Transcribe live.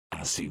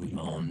I see with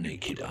my own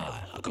naked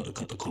eye. I gotta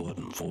cut the cord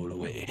and fall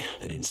away.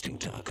 An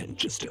instinct I can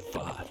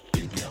justify.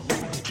 Baby, I'm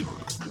on a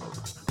drug.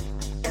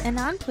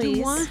 Anon, please.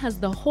 Dumois has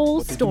the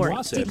whole story.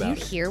 Did you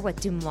hear what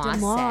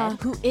Dumois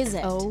said? Who is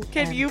it?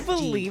 Can you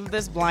believe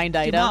this blind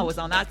item? Dumois was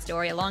on that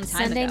story a long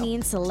time Sunday ago.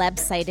 means celeb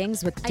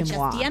sightings with I just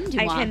Dumois. DM'd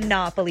Dumois. I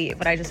cannot believe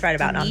what I just read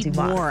about on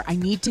Dumois. I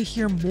need to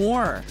hear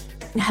more.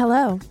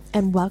 Hello,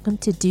 and welcome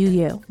to Do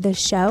You, the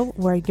show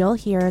where you'll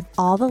hear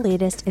all the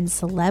latest in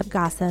celeb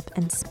gossip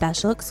and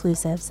special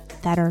exclusives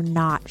that are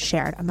not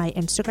shared on my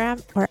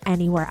Instagram or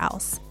anywhere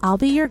else. I'll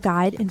be your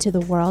guide into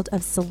the world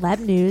of celeb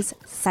news,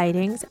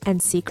 sightings,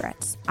 and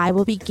secrets. I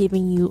will be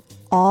giving you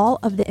all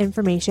of the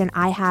information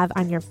I have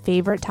on your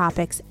favorite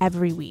topics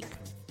every week.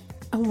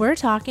 We're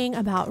talking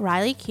about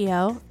Riley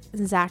Keough,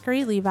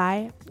 Zachary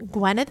Levi,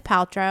 Gwyneth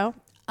Paltrow,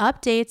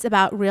 updates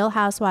about Real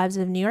Housewives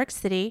of New York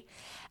City,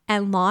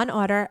 and Law &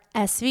 Order,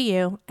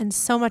 SVU, and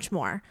so much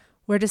more.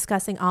 We're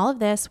discussing all of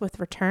this with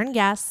return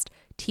guest,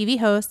 TV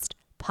host,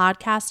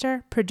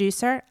 podcaster,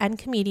 producer, and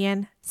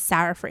comedian,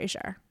 Sarah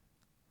Fraser.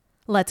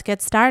 Let's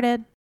get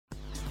started.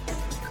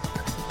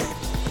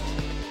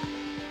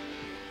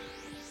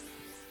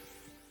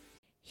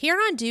 Here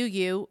on Do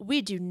You,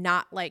 we do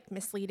not like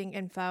misleading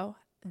info.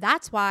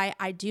 That's why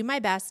I do my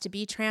best to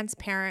be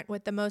transparent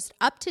with the most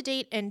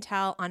up-to-date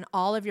intel on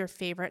all of your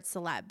favorite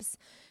celebs.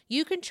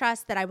 You can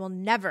trust that I will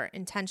never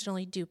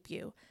intentionally dupe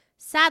you.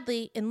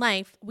 Sadly, in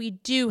life, we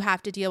do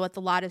have to deal with a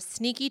lot of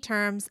sneaky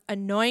terms,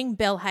 annoying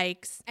bill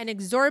hikes, and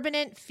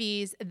exorbitant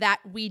fees that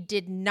we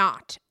did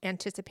not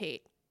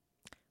anticipate.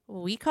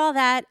 We call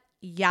that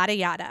yada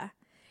yada.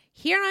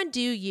 Here on Do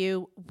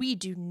You, we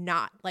do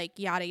not like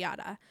yada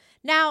yada.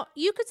 Now,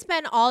 you could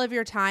spend all of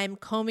your time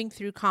combing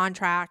through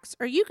contracts,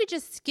 or you could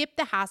just skip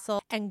the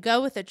hassle and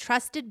go with a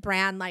trusted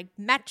brand like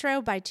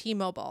Metro by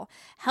T-Mobile,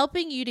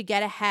 helping you to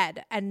get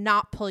ahead and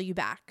not pull you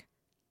back.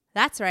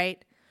 That's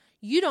right.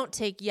 You don't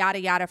take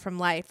yada yada from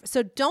life,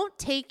 so don't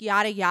take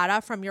yada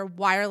yada from your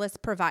wireless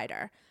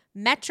provider.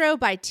 Metro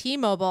by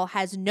T-Mobile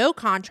has no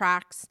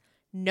contracts,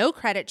 no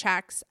credit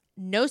checks,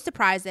 no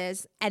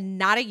surprises, and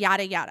not a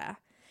yada yada.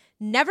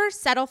 Never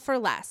settle for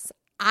less.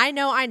 I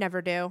know I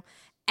never do.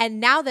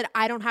 And now that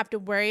I don't have to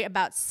worry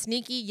about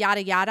sneaky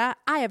yada yada,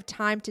 I have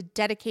time to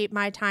dedicate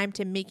my time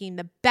to making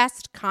the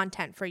best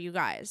content for you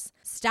guys.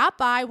 Stop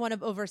by one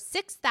of over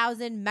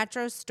 6,000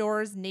 Metro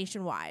stores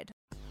nationwide.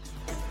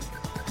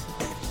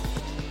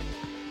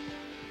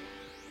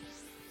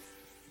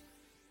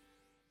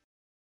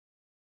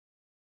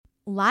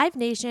 Live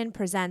Nation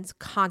presents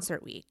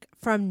Concert Week.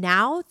 From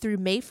now through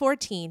May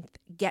 14th,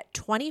 get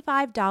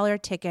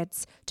 $25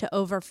 tickets to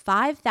over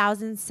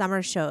 5,000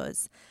 summer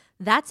shows.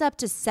 That's up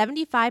to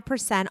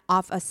 75%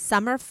 off a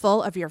summer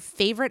full of your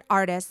favorite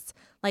artists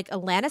like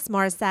Alanis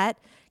Morissette,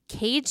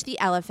 Cage the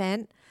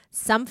Elephant,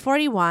 Sum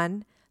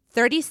 41,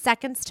 30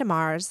 Seconds to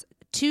Mars,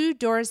 Two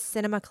Doors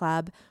Cinema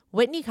Club,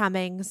 Whitney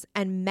Cummings,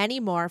 and many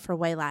more for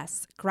way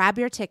less. Grab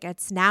your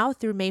tickets now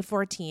through May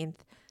 14th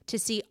to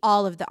see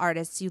all of the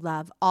artists you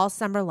love all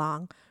summer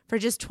long for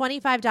just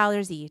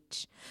 $25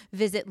 each.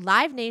 Visit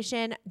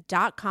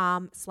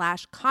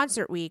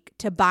livenation.com/concertweek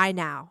to buy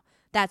now.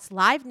 That's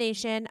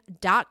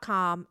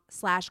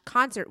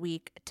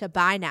livenation.com/concertweek to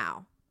buy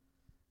now.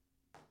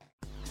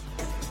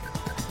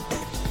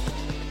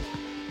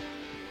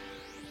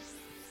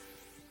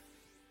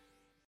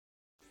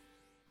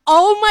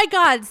 Oh my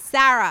God,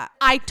 Sarah,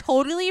 I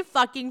totally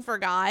fucking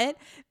forgot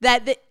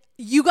that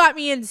you got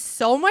me in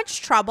so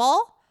much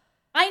trouble.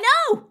 I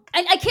know.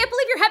 I can't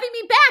believe you're having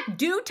me back.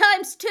 Do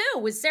times 2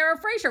 with Sarah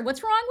Fraser.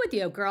 What's wrong with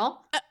you,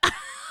 girl?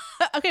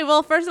 Okay,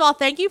 well, first of all,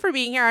 thank you for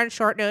being here on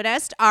short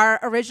notice. Our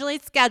originally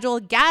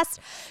scheduled guest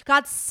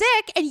got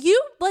sick and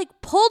you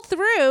pulled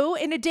through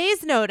in a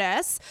day's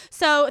notice.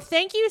 So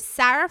thank you,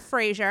 Sarah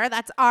Fraser.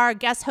 That's our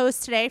guest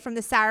host today from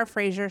the Sarah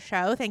Fraser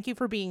Show. Thank you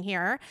for being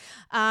here.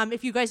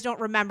 If you guys don't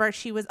remember,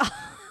 she was on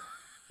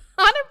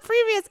a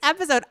previous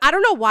episode. I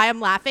don't know why I'm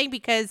laughing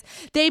because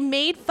they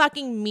made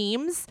fucking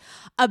memes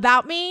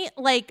about me,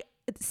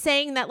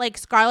 saying that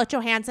Scarlett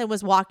Johansson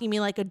was walking me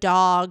like a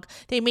dog.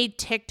 They made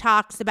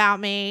TikToks about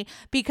me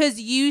because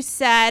you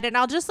said, and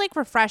I'll just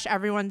refresh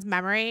everyone's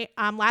memory.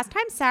 Last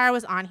time Sarah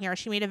was on here,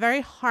 she made a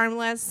very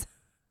harmless.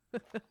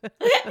 Keep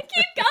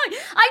going.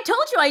 I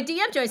told you. I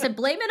DM'd you. I said,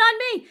 blame it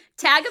on me.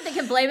 Tag them. They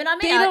can blame it on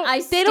me. I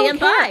stand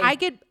by.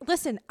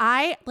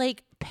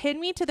 Pin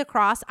me to the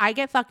cross. I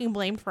get fucking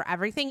blamed for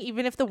everything,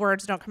 even if the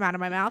words don't come out of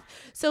my mouth.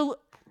 So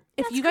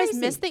if you guys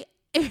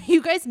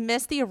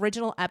missed the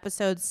original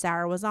episode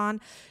Sarah was on,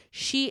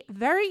 she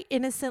very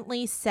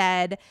innocently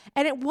said,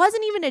 and it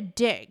wasn't even a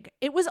dig,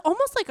 it was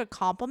almost like a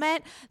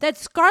compliment, that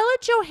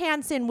Scarlett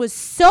Johansson was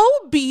so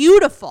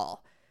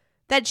beautiful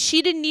that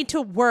she didn't need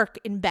to work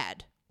in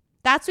bed.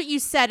 That's what you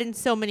said in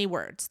so many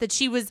words, that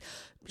you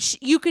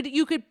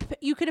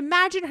could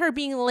imagine her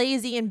being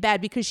lazy in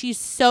bed because she's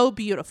so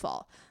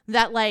beautiful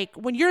that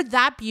when you're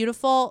that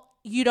beautiful,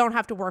 you don't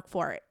have to work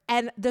for it.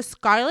 And the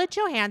Scarlett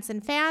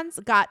Johansson fans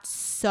got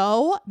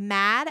so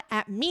mad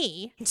at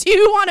me. Do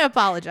you want to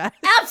apologize?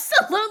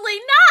 Absolutely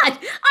not.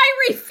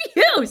 I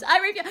refuse.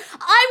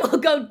 I will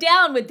go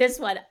down with this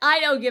one. I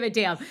don't give a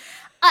damn.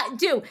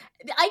 Dude,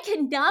 I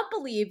cannot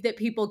believe that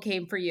people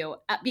came for you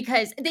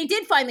because they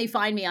did finally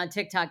find me on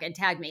TikTok and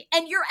tag me.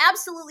 And you're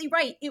absolutely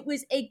right. It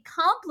was a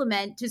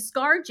compliment to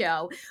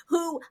ScarJo,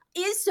 who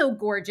is so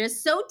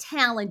gorgeous, so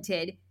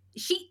talented.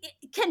 She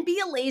can be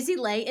a lazy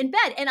lay in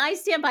bed. And I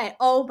stand by it.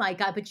 Oh my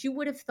God. But you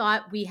would have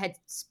thought we had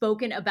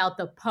spoken about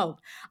the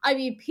Pope. I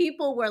mean,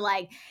 people were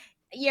like,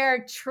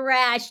 you're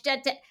trash.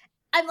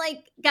 I'm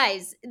like,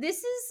 guys,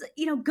 this is,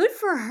 good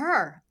for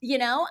her,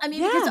 I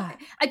mean, because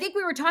I think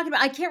we were talking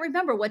about, I can't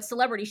remember what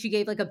celebrity she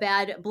gave like a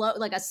bad blow,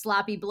 like a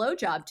sloppy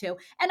blowjob to.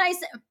 And I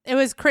said, it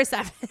was Chris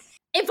Evans.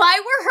 If I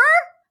were her,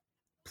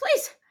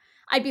 please,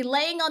 I'd be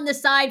laying on the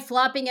side,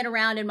 flopping it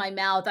around in my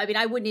mouth. I mean,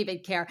 I wouldn't even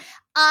care.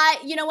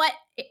 You know what?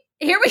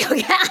 Here we go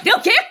again. I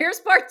don't care. Here's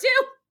part 2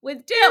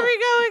 with 2. Here we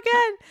go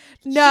again.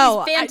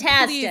 No, she's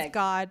fantastic. Please,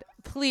 God.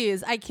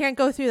 Please, I can't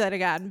go through that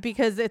again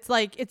because it's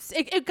like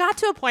it got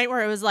to a point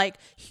where it was like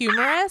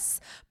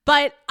humorous,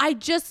 but I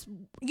just,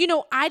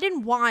 I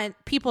didn't want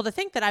people to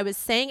think that I was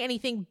saying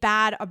anything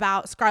bad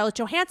about Scarlett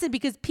Johansson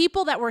because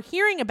people that were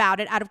hearing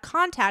about it out of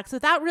context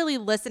without really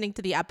listening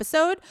to the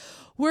episode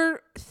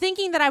were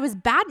thinking that I was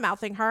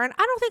bad-mouthing her, and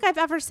I don't think I've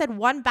ever said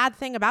one bad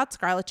thing about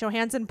Scarlett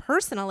Johansson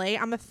personally.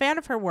 I'm a fan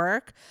of her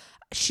work.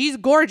 She's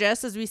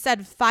gorgeous, as we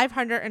said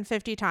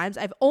 550 times.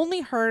 I've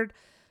only heard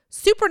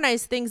super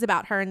nice things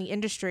about her in the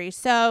industry.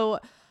 So,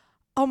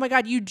 oh my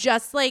God,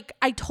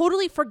 I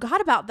totally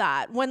forgot about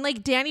that. When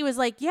Danny was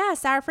like, yeah,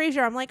 Sarah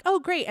Fraser, I'm like, oh,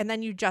 great. And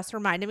then you just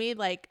reminded me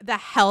the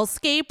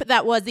hellscape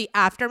that was the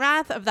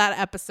aftermath of that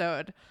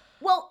episode.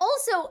 Well,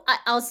 also,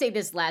 I'll say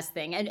this last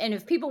thing, and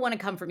if people want to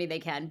come for me, they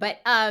can, but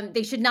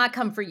they should not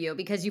come for you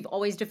because you've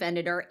always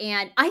defended her,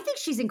 and I think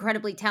she's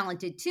incredibly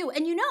talented too,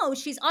 and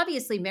she's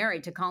obviously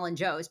married to Colin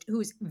Jost,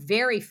 who's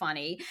very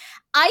funny.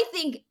 I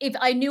think if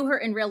I knew her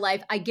in real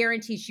life, I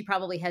guarantee she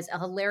probably has a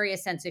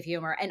hilarious sense of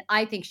humor, and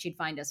I think she'd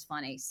find us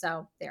funny,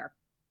 so there.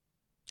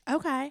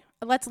 Okay,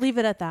 let's leave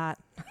it at that.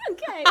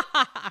 Okay.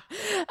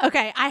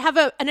 Okay, I have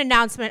an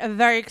announcement, a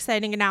very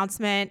exciting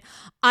announcement.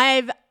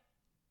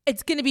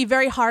 It's going to be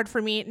very hard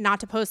for me not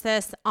to post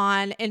this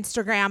on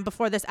Instagram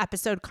before this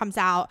episode comes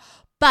out.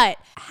 But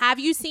have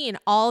you seen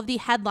all of the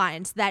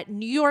headlines that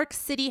New York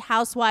City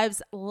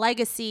Housewives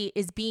Legacy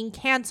is being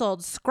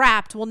canceled,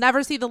 scrapped, will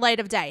never see the light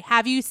of day?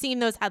 Have you seen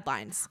those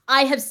headlines?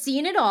 I have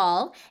seen it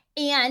all.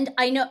 And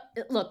I know,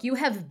 look, you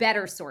have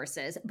better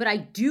sources, but I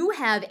do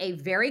have a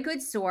very good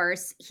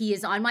source. He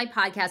is on my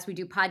podcast. We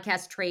do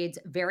podcast trades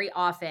very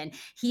often.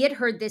 He had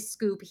heard this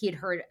scoop. He had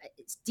heard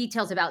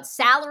details about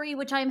salary,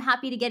 which I'm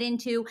happy to get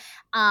into.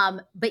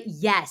 But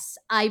yes,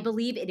 I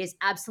believe it is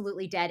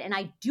absolutely dead. And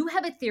I do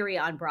have a theory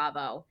on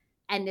Bravo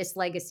and this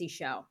Legacy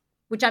show,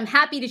 which I'm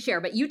happy to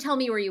share. But you tell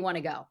me where you want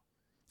to go.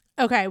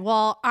 Okay,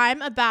 well,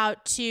 I'm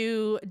about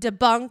to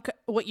debunk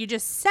what you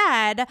just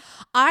said.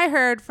 I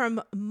heard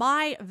from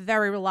my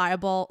very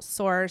reliable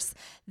source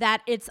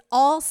that it's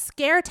all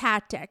scare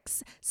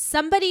tactics.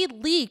 Somebody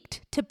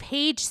leaked to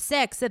Page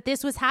 6 that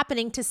this was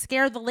happening to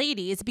scare the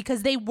ladies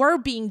because they were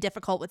being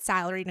difficult with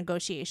salary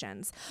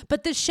negotiations.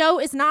 But the show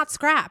is not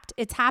scrapped.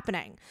 It's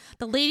happening.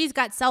 The ladies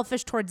got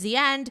selfish towards the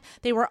end.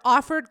 They were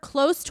offered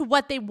close to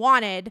what they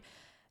wanted.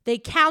 They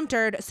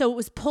countered, so it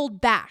was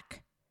pulled back.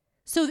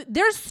 So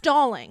they're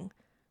stalling.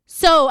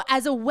 So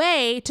as a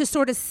way to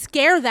sort of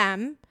scare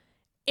them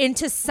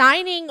into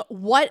signing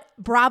what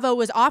Bravo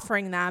was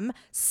offering them,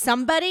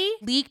 somebody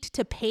leaked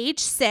to Page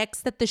 6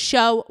 that the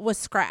show was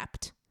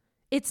scrapped.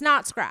 It's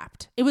not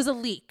scrapped. It was a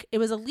leak. It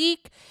was a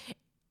leak.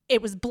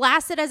 It was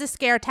blasted as a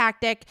scare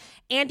tactic.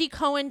 Andy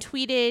Cohen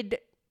tweeted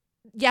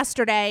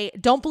yesterday,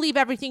 don't believe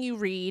everything you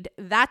read.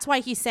 That's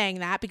why he's saying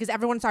that, because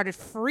everyone started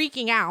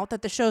freaking out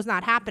that the show's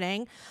not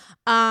happening.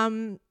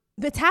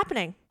 It's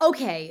happening.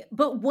 Okay,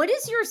 but what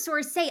does your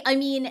source say? I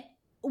mean,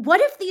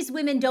 what if these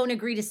women don't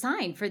agree to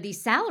sign for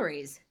these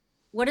salaries?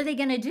 What are they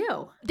going to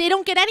do? They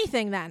don't get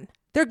anything then.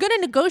 They're going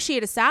to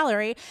negotiate a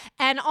salary.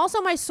 And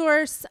also my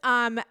source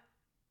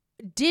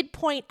did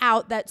point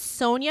out that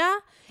Sonia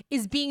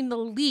is being the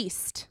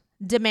least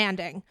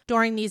demanding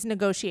during these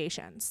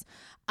negotiations.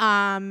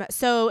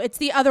 So it's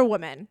the other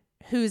women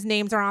whose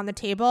names are on the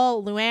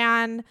table.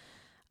 Luann,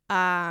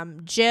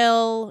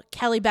 Jill,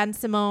 Kelly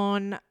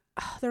Ben-Simone.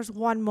 Oh, there's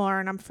one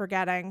more and I'm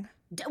forgetting.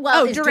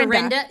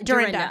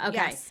 Dorinda.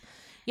 Okay.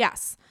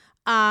 Yes.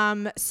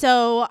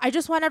 So I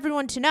just want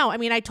everyone to know. I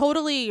mean,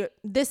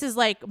 this is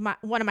like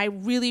one of my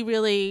really,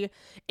 really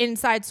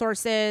inside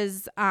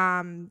sources.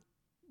 They've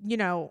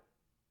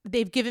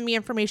given me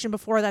information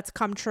before that's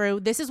come true.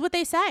 This is what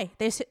they say.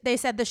 They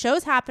said the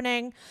show's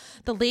happening.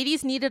 The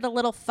ladies needed a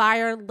little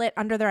fire lit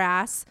under their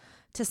ass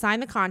to sign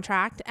the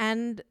contract,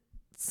 and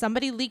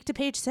somebody leaked to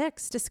Page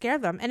 6 to scare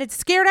them, and it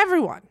scared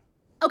everyone.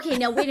 Okay,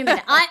 now wait a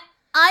minute.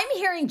 I'm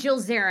hearing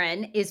Jill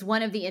Zarin is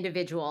one of the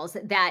individuals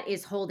that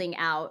is holding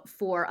out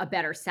for a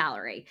better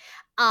salary.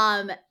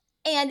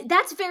 And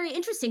that's very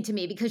interesting to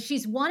me because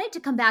she's wanted to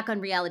come back on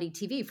reality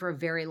TV for a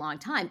very long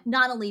time.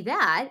 Not only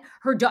that,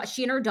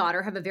 she and her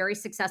daughter have a very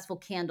successful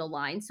candle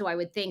line. So I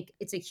would think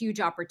it's a huge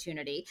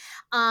opportunity.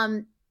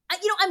 I'm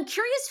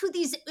curious who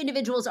these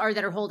individuals are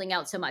that are holding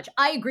out so much.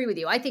 I agree with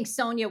you. I think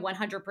Sonia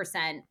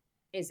 100%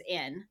 is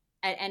in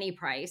at any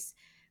price.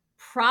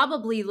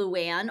 Probably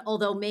Luann,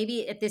 although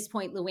maybe at this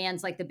point,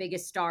 Luann's like the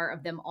biggest star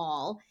of them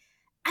all.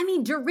 I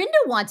mean, Dorinda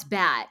wants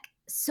back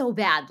so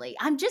badly.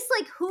 I'm just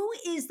like, who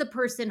is the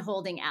person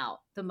holding out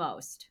the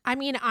most? I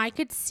mean, I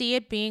could see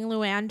it being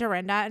Luann,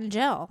 Dorinda, and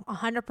Jill,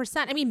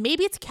 100%. I mean,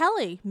 maybe it's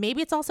Kelly.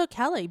 Maybe it's also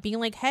Kelly being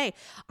like, hey,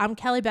 I'm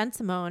Kelly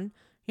Ben-Simone.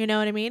 You know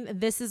what I mean?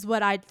 This is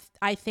what I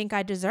think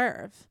I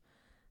deserve.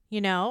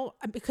 You know,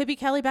 it could be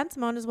Kelly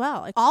Ben-Simone as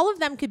well. Like, all of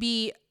them could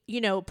be,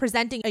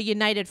 presenting a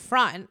united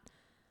front,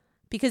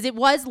 because it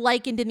was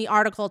likened in the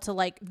article to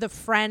like the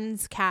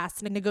Friends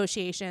cast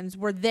negotiations,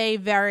 where they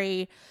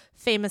very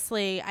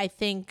famously, I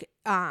think,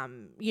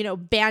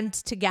 band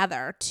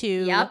together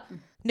to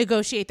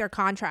negotiate their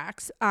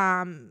contracts.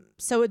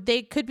 So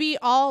they could be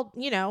all,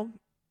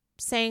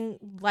 saying,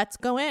 let's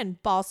go in,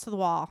 balls to the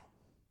wall.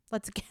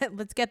 Let's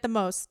get the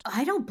most.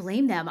 I don't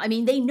blame them. I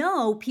mean, they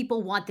know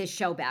people want this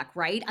show back,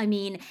 right? I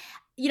mean,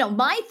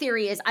 my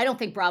theory is I don't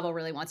think Bravo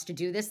really wants to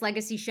do this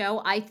legacy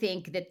show. I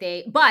think that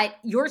but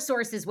your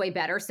source is way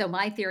better. So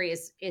my theory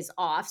is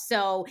off.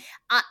 So,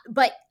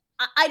 but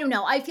I don't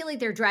know. I feel like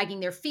they're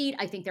dragging their feet.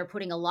 I think they're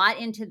putting a lot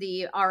into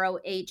the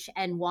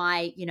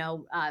RHONY,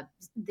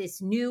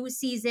 this new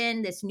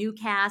season, this new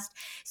cast.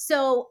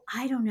 So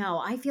I don't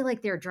know. I feel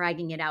like they're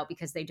dragging it out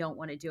because they don't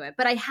want to do it.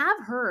 But I have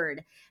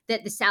heard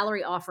that the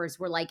salary offers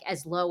were like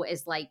as low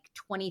as like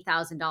 $20,000,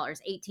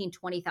 $18,000,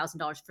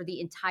 $20,000 for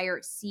the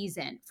entire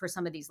season for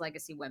some of these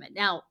legacy women.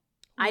 Now,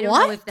 I don't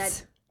know if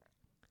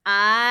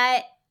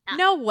that.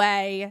 No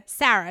way,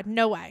 Sarah.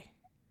 No way.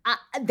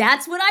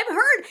 That's what I've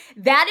heard.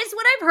 That is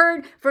what I've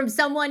heard from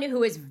someone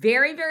who is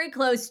very, very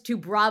close to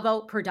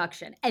Bravo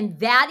production. And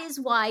that is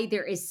why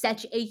there is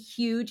such a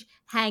huge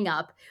hang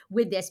up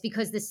with this,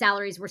 because the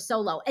salaries were so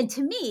low. And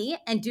to me,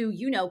 and do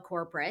you know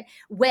corporate,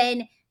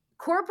 when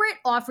corporate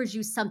offers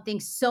you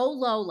something so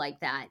low like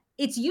that,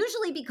 it's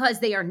usually because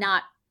they are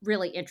not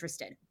really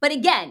interested. But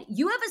again,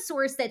 you have a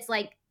source that's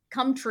like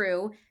come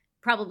true,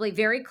 probably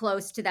very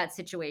close to that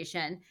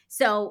situation.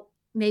 So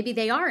maybe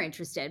they are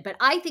interested, but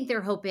I think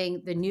they're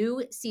hoping the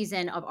new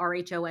season of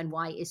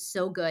RHONY is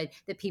so good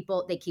that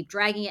they keep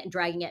dragging it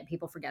and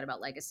people forget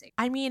about legacy.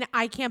 I mean,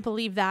 I can't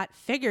believe that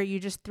figure you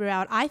just threw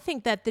out. I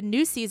think that the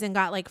new season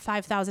got like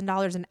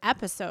 $5,000 an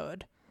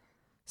episode.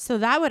 So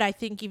that would, I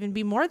think, even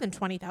be more than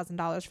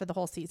 $20,000 for the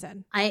whole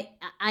season.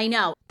 I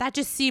know. That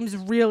just seems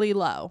really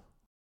low.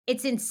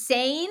 It's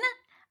insane.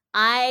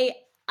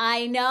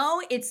 I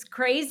know, it's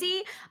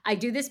crazy. I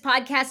do this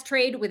podcast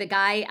trade with a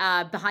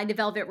guy behind the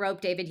velvet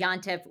rope, David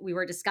Yontif. We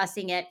were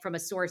discussing it from a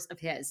source of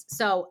his.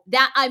 So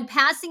that I'm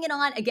passing it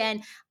on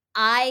again.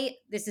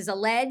 This is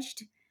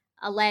alleged,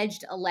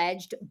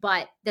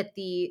 but that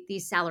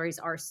these salaries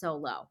are so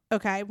low.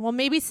 Okay. Well,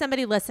 maybe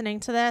somebody listening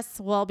to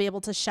this will be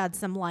able to shed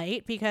some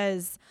light,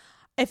 because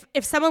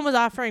if someone was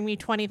offering me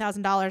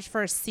 $20,000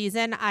 for a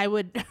season, I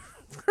would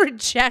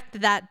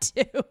reject that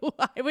too.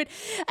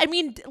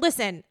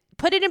 Listen,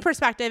 put it in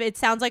perspective. It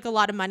sounds like a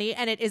lot of money,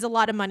 and it is a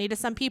lot of money to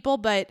some people,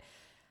 but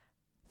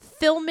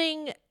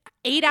filming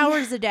 8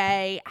 hours a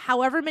day,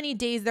 however many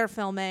days they're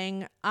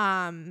filming,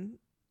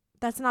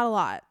 that's not a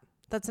lot.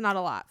 That's not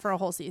a lot for a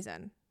whole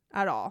season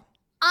at all.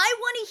 I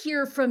want to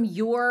hear from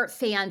your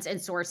fans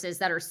and sources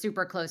that are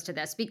super close to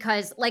this,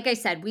 because like I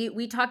said,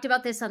 we talked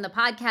about this on the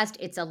podcast.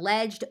 It's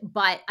alleged,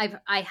 but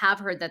I have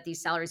heard that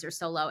these salaries are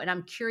so low, and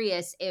I'm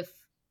curious if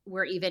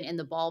we're even in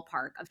the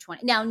ballpark of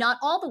 20. Now, not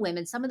all the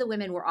women. Some of the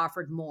women were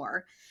offered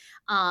more,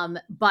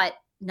 but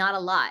not a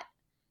lot.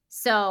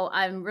 So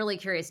I'm really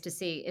curious to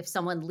see if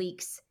someone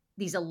leaks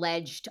these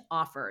alleged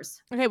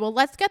offers. Okay, well,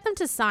 let's get them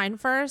to sign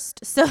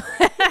first. So,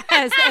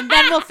 and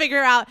then we'll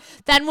figure out.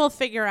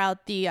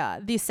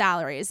 The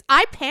salaries.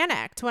 I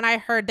panicked when I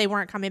heard they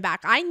weren't coming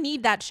back. I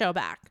need that show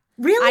back.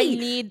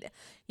 Really?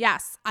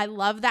 Yes, I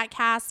love that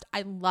cast.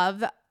 I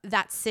love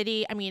that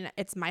city. I mean,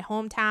 it's my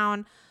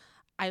hometown.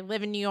 I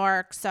live in New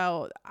York,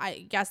 so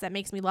I guess that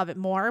makes me love it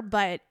more.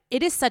 But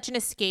it is such an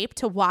escape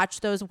to watch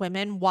those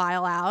women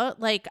while out.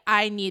 Like,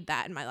 I need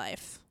that in my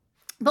life.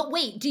 But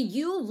wait, do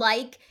you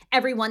like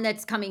everyone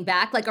that's coming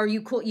back? Like, are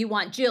you cool? You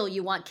want Jill,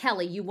 you want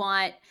Kelly, you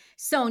want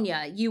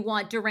Sonia, you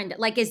want Dorinda.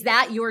 Like, is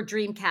that your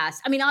dream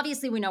cast? I mean,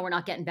 obviously, we know we're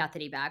not getting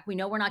Bethany back. We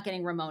know we're not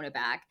getting Ramona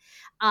back.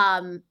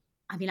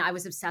 I mean, I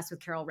was obsessed with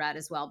Carol Rad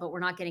as well, but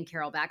we're not getting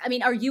Carol back. I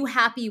mean, are you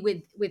happy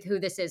with who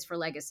this is for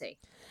Legacy?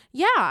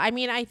 Yeah, I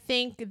mean, I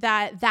think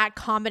that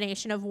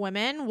combination of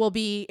women will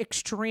be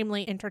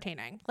extremely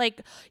entertaining.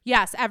 Like,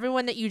 yes,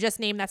 everyone that you just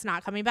named that's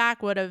not coming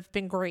back would have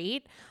been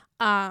great.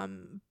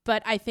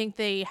 But I think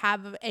they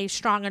have a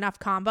strong enough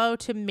combo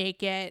to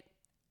make it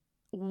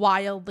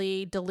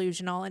wildly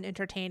delusional and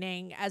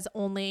entertaining, as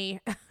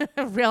only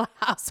Real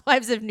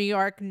Housewives of New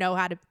York know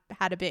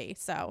how to be.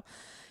 So,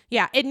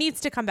 yeah, it needs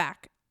to come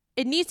back.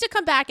 It needs to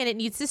come back and it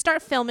needs to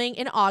start filming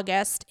in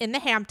August in the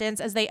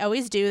Hamptons, as they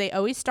always do. They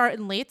always start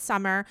in late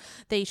summer.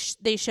 They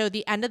show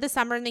the end of the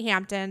summer in the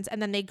Hamptons,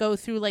 and then they go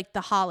through like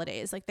the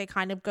holidays. Like they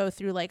kind of go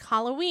through like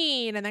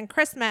Halloween and then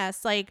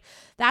Christmas. Like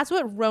that's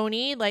what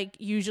RHONY like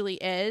usually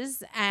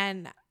is.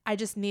 And I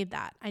just need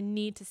that. I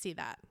need to see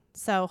that.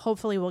 So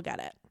hopefully we'll get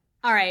it.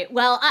 All right.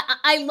 Well,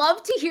 I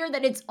love to hear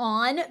that it's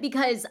on,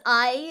 because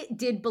I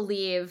did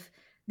believe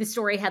the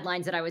story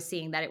headlines that I was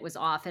seeing that it was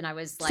off, and I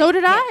was like, so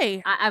did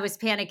I. I was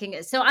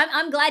panicking. So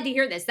I'm glad to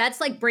hear this. That's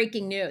like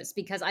breaking news,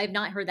 because I have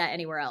not heard that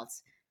anywhere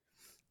else.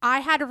 I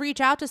had to reach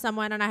out to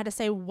someone and I had to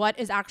say what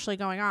is actually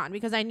going on,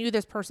 because I knew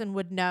this person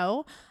would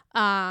know.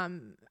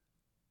 And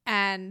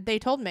they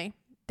told me.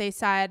 They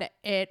said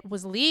it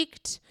was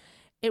leaked.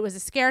 It was a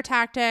scare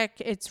tactic.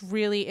 It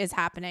really is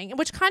happening,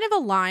 which kind of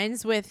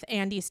aligns with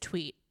Andy's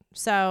tweet.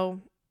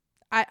 So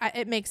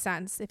it makes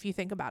sense if you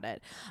think about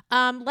it.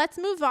 Let's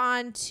move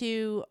on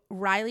to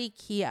Riley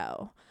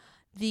Keough,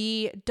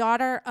 the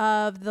daughter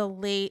of the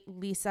late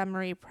Lisa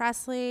Marie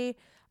Presley.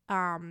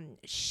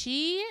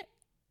 She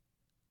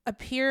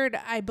appeared,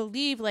 I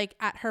believe, like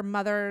at her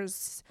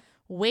mother's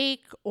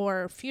wake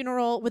or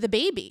funeral with a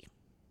baby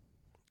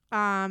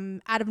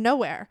out of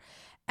nowhere.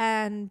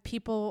 And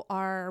people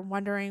are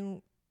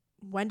wondering,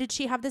 when did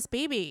she have this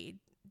baby?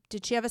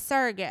 Did she have a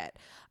surrogate?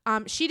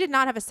 She did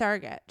not have a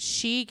surrogate.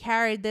 She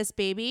carried this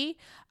baby.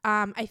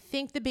 I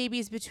think the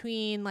baby's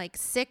between like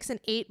 6 and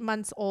 8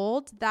 months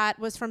old. That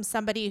was from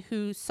somebody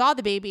who saw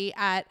the baby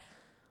at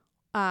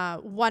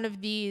one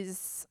of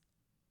these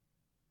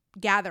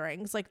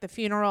gatherings, like the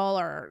funeral,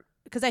 or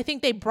because I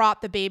think they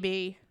brought the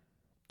baby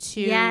to.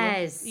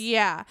 Yes.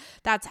 Yeah,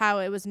 that's how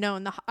it was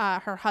known.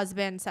 Her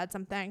husband said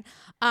something.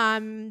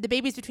 The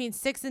baby's between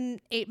 6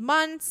 and 8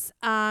 months.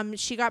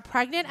 She got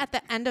pregnant at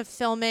the end of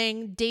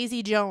filming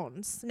Daisy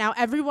Jones. Now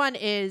everyone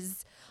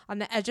is on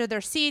the edge of their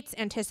seats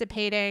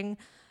anticipating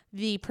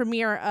the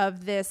premiere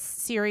of this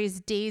series,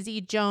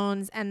 Daisy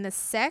Jones and the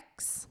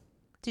Six.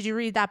 Did you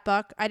read that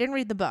book? I didn't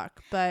read the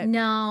book, but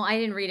no, I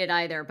didn't read it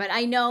either. But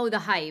I know the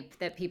hype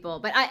that people,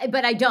 but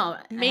I don't.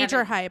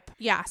 Major hype.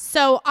 Yeah.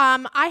 So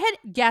I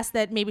had guessed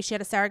that maybe she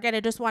had a surrogate.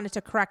 I just wanted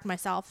to correct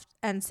myself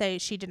and say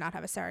she did not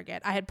have a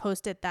surrogate. I had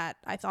posted that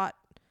I thought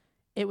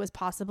it was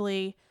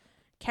possibly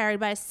carried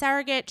by a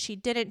surrogate. She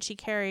didn't. She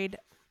carried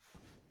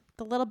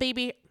the little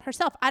baby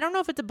herself. I don't know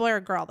if it's a boy or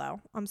a girl,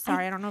 though. I'm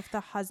sorry. I don't know if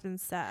the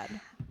husband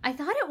said. I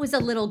thought it was a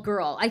little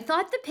girl. I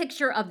thought the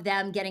picture of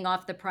them getting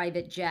off the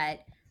private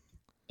jet,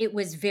 it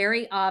was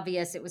very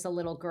obvious it was a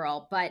little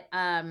girl, but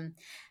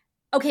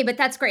okay, but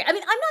that's great. I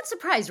mean, I'm not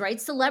surprised, right?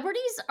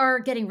 Celebrities are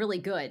getting really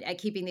good at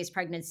keeping these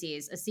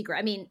pregnancies a secret.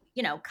 I mean,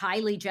 you know,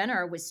 Kylie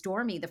Jenner was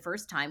Stormy the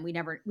first time. We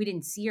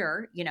didn't see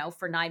her, you know,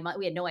 for 9 months.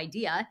 We had no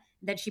idea.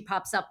 Then she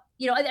pops up,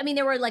 you know, I mean,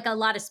 there were like a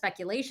lot of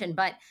speculation,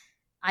 but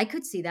I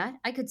could see that.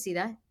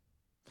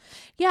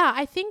 Yeah,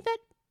 I think that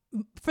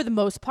for the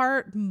most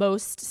part,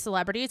 most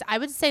celebrities, I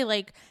would say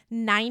like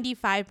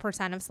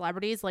 95% of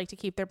celebrities like to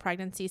keep their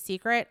pregnancy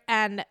secret.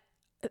 And,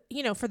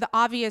 you know, for the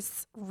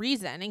obvious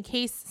reason, in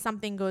case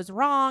something goes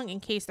wrong, in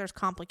case there's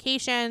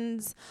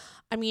complications.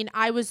 I mean,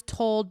 I was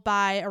told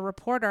by a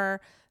reporter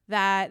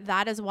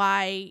that is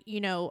why, you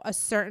know, a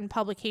certain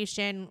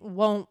publication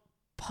won't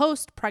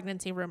post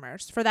pregnancy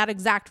rumors for that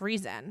exact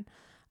reason.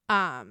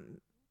 I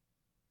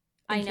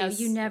know,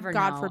 you never know.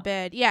 God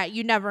forbid. Yeah,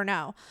 you never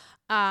know.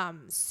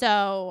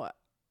 So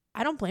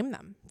I don't blame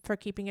them for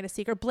keeping it a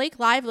secret. Blake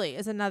Lively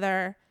is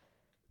another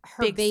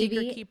big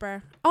secret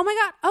keeper. Oh my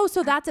God. Oh,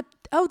 so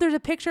there's a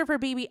picture of her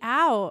baby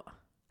out.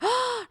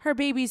 Her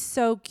baby's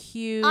so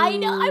cute. I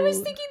know. I was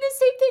thinking the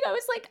same thing. I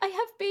was like, I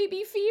have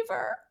baby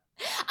fever.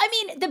 I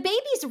mean, the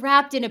baby's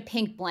wrapped in a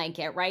pink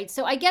blanket, right?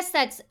 So I guess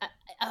that's,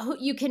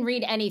 you can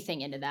read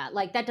anything into that.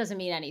 Like, that doesn't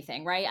mean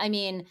anything, right? I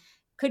mean,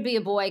 could be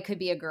a boy, could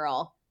be a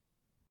girl.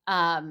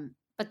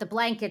 But the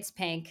blanket's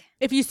pink.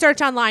 If you search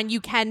online,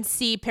 you can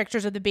see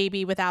pictures of the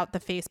baby without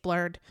the face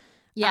blurred.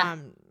 Yeah.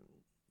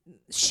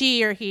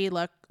 She or he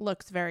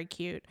looks very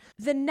cute.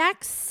 The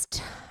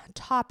next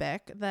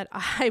topic that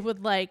I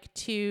would like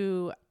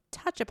to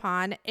touch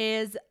upon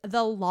is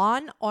the Law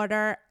and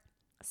Order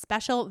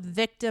Special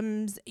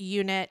Victims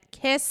Unit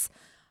KISS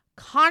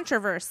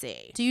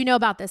controversy. Do you know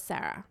about this,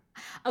 Sarah?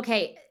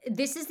 Okay,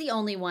 this is the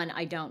only one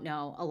I don't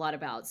know a lot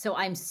about. So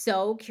I'm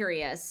so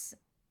curious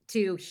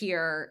to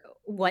hear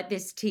what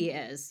this tea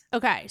is.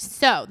 Okay,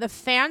 so the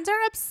fans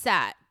are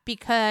upset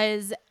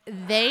because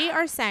they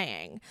are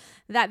saying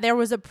that there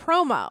was a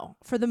promo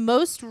for the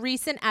most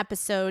recent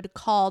episode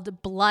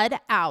called Blood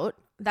Out.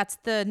 That's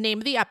the name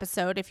of the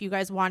episode if you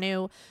guys want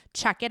to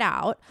check it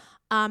out.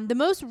 The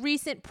most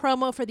recent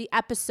promo for the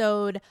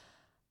episode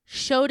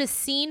showed a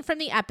scene from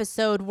the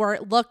episode where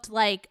it looked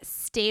like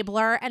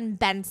Stabler and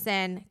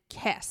Benson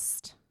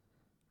kissed,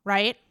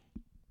 right?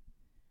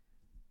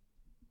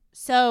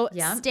 So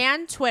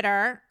Stan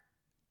Twitter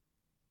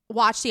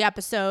watched the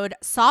episode,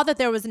 saw that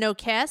there was no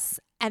kiss,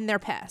 and they're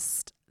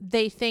pissed.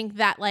 They think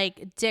that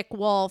like Dick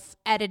Wolf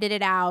edited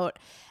it out,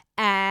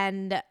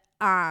 and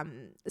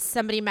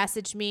somebody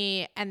messaged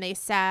me and they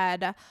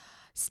said,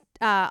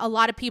 A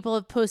lot of people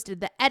have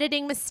posted the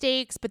editing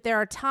mistakes, but there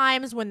are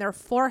times when their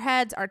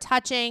foreheads are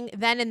touching.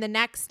 Then in the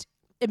next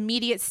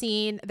immediate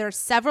scene, they're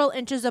several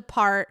inches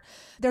apart.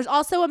 There's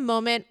also a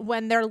moment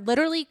when they're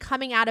literally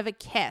coming out of a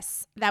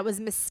kiss that was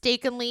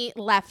mistakenly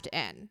left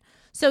in.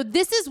 So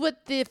this is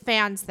what the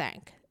fans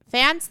think.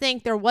 Fans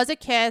think there was a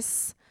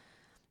kiss.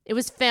 It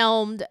was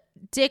filmed.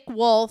 Dick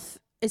Wolf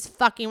is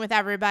fucking with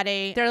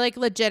everybody. They're like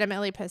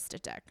legitimately pissed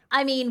at Dick.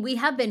 I mean, we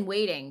have been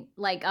waiting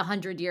like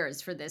 100 years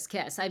for this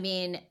kiss. I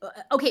mean,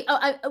 okay.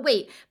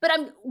 Wait, but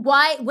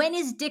when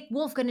is Dick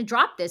Wolf going to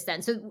drop this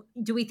then? So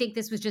do we think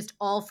this was just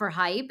all for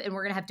hype and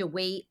we're going to have to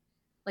wait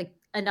like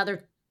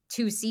another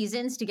 2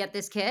 seasons to get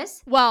this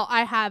kiss? Well,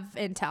 I have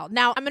intel.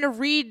 Now I'm going to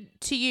read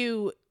to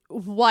you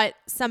what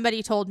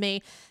somebody told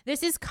me.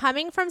 This is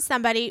coming from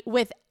somebody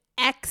with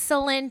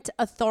excellent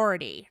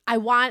authority. I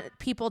want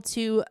people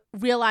to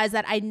realize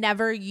that I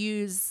never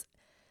use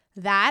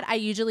that. I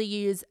usually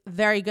use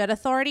very good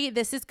authority.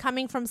 This is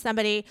coming from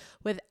somebody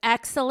with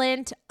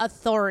excellent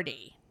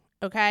authority.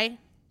 Okay?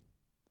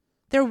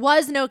 There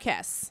was no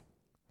kiss.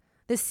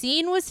 The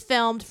scene was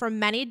filmed from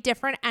many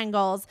different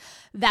angles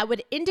that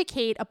would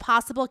indicate a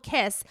possible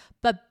kiss,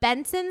 but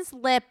Benson's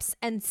lips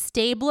and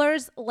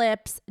Stabler's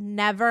lips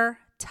never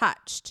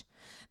touched.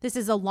 This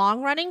is a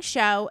long-running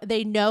show.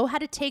 They know how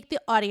to take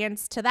the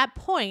audience to that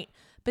point,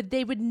 but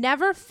they would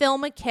never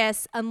film a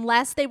kiss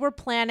unless they were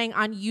planning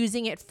on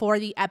using it for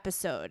the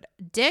episode.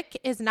 Dick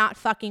is not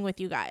fucking with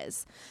you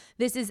guys.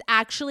 This is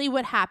actually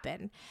what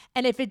happened.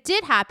 And if it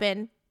did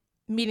happen,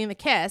 meaning the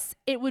kiss,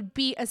 it would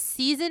be a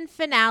season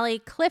finale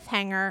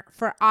cliffhanger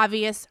for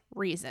obvious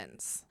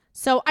reasons.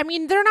 So, I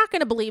mean, they're not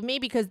going to believe me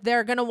because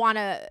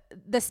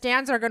the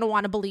stands are going to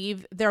want to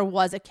believe there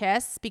was a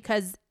kiss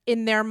because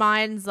in their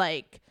minds,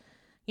 like,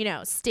 you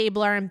know,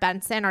 Stabler and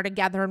Benson are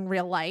together in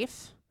real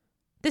life.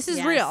 This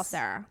is real,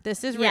 Sarah.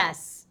 This is real.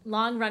 Yes.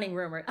 Long running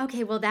rumor.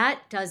 Okay, well,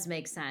 that does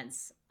make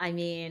sense. I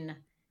mean,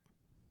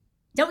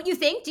 don't you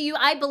think?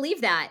 I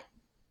believe that.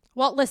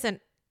 Well, listen,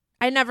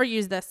 I never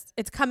use this.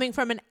 It's coming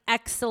from an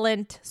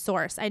excellent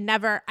source. I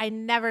never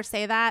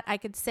say that. I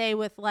could say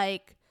with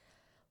like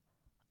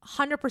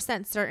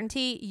 100%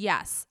 certainty,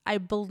 yes, I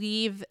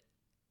believe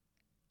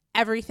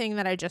everything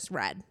that I just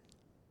read.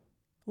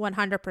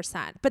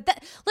 100%.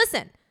 But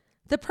listen,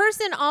 the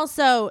person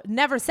also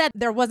never said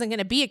there wasn't going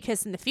to be a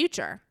kiss in the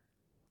future.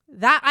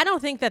 I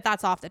don't think that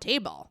that's off the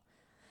table.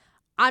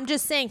 I'm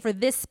just saying for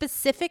this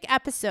specific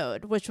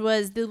episode, which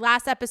was the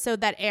last episode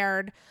that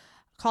aired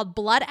called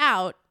Blood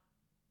Out,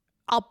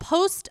 I'll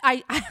post,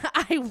 I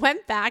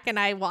went back and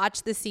I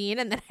watched the scene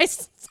and then I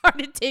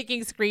started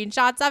taking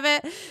screenshots of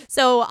it.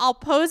 So I'll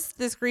post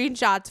the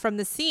screenshots from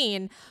the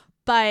scene,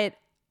 but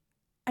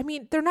I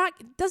mean,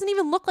 it doesn't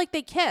even look like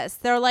they kiss.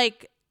 They're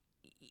like,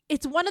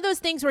 it's one of those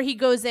things where he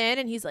goes in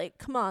and he's like,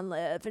 come on,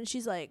 Liv. And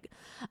she's like,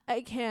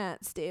 I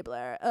can't,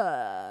 Stabler.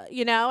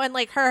 And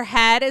like her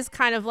head is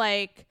kind of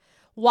like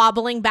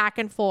wobbling back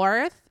and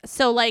forth.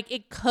 So like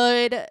it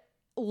could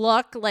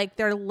look like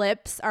their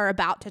lips are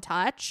about to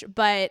touch,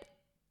 but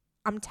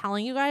I'm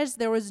telling you guys,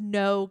 there was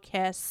no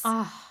kiss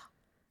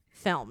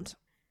filmed.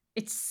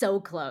 It's so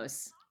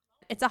close.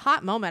 It's a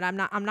hot moment. I'm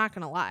not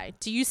gonna lie.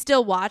 Do you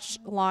still watch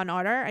Law and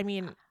Order? I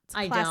mean, it's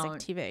classic don't.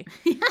 TV.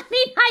 I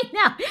mean, I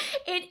know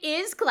it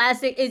is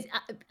classic.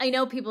 I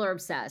know people are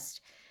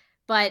obsessed,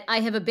 but I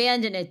have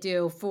abandoned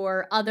it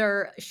for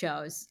other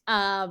shows.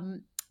 But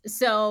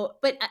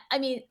I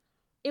mean,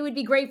 it would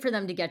be great for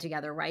them to get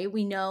together, right?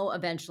 We know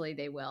eventually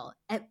they will.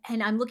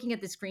 And I'm looking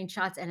at the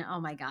screenshots, and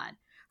oh my God,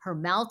 her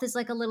mouth is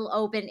like a little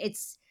open.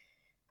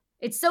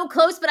 It's so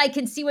close, but I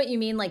can see what you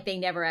mean. Like they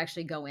never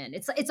actually go in.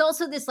 It's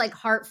also this like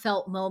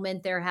heartfelt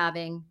moment they're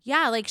having.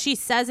 Yeah, like she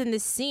says in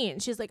this scene,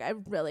 she's like, I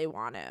really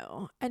want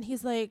to. And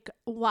he's like,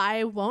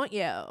 why won't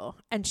you?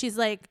 And she's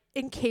like,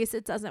 in case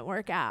it doesn't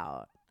work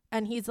out.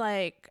 And he's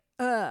like,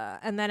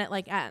 and then it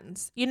like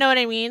ends. You know what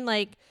I mean?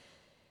 Like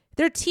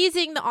they're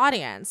teasing the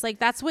audience. Like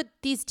that's what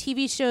these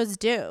TV shows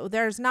do.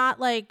 There's not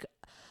like,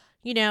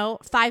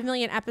 5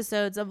 million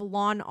episodes of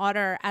Law and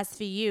Order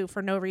SVU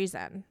for no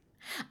reason.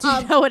 Do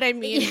you know what I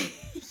mean?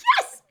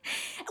 Yes.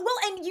 Well,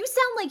 and you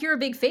sound like you're a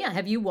big fan.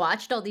 Have you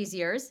watched all these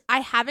years? I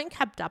haven't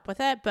kept up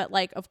with it, but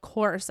like, of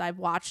course, I've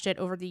watched it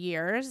over the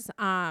years.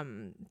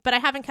 But I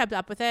haven't kept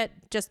up with it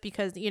just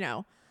because,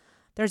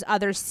 there's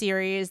other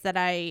series that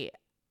I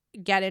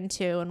get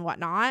into and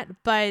whatnot.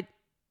 But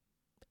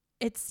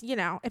it's,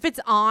 if it's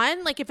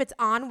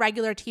on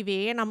regular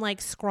TV and I'm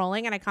like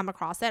scrolling and I come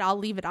across it, I'll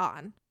leave it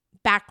on.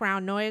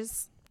 Background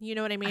noise. You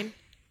know what I mean?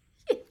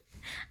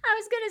 I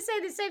was going to say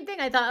the same thing.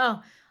 I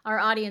thought, our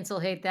audience will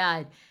hate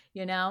that,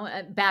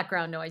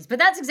 background noise. But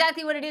that's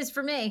exactly what it is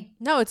for me.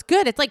 No, it's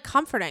good. It's like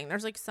comforting.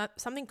 There's like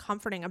something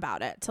comforting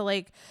about it to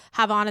like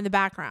have on in the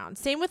background.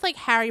 Same with like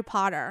Harry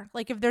Potter.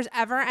 Like if there's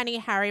ever any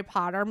Harry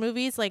Potter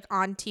movies like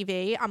on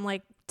TV, I'm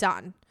like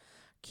done.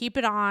 Keep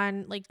it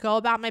on. Like go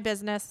about my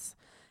business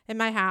in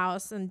my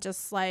house and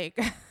just like,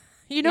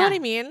 what I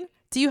mean?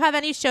 Do you have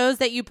any shows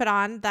that you put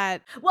on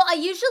that? Well, I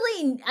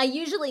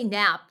usually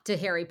nap to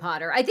Harry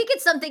Potter. I think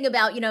it's something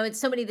about, it's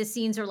so many of the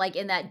scenes are like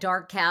in that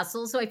dark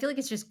castle. So I feel like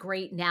it's just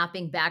great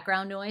napping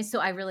background noise. So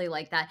I really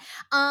like that.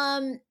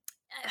 Oh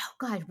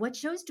God, what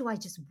shows do I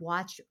just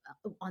watch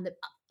on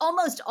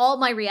almost all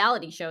my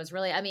reality shows,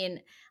 really? I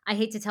mean, I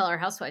hate to tell our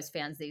Housewives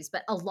fans these,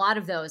 but a lot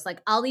of those,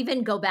 like I'll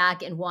even go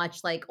back and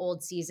watch like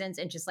old seasons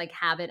and just like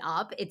have it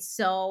up. It's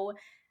so,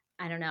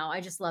 I don't know.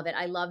 I just love it.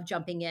 I love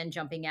jumping in,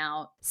 jumping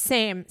out.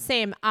 Same.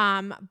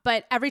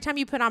 But every time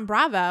you put on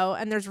Bravo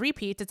and there's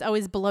repeats, it's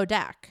always Below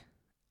Deck.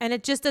 And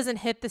it just doesn't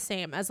hit the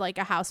same as like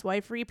a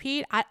Housewife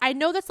repeat. I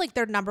know that's like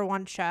their number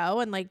one show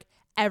and like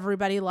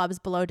everybody loves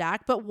Below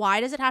Deck, but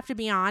why does it have to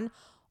be on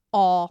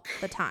all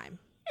the time?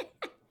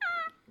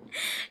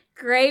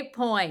 Great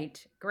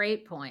point.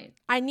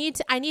 I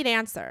need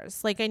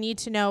answers. Like I need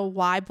to know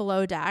why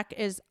Below Deck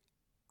is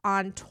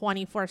on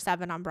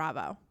 24/7 on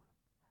Bravo.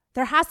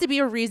 There has to be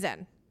a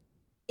reason.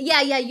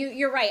 Yeah,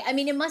 you're right. I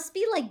mean, it must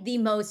be like the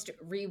most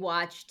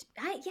rewatched.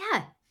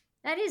 Yeah,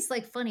 that is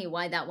like funny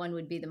why that one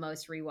would be the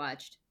most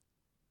rewatched.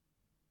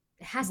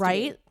 It has to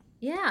be.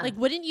 Yeah. Like,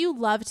 wouldn't you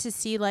love to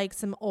see like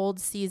some old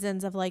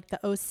seasons of like the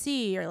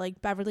OC or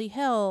like Beverly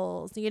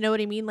Hills? You know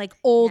what I mean? Like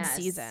old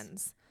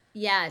seasons.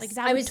 Yes. Like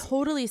that would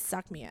totally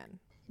suck me in.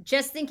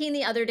 Just thinking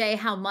the other day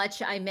how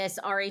much I miss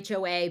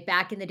RHOA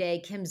back in the day,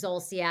 Kim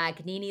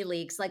Zolciak, Nene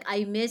Leakes. Like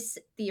I miss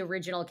the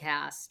original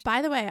cast.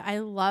 By the way, I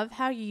love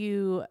how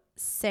you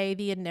say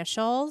the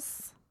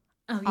initials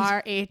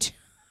RHOA.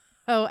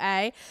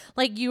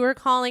 Like you were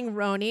calling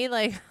RHONY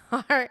like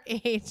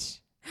RHNY,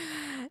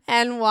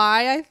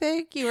 I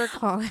think you were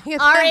calling it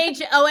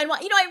RHONY.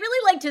 I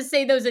really like to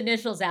say those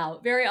initials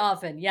out very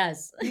often.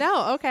 Yes.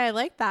 No, okay, I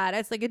like that.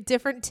 It's like a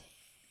different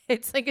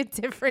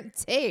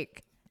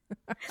take.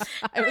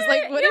 I was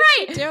like, what is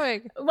she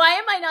doing? Why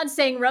am I not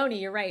saying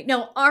RHONY? You're right.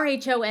 No,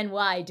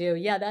 RHONY, do.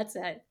 Yeah, that's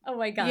it. Oh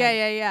my God.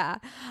 Yeah.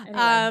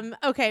 Anyway.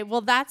 Okay,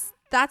 well that's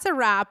a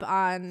wrap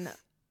on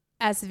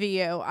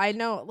SVU. I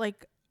know,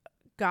 like,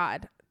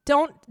 God,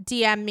 don't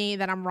DM me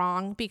that I'm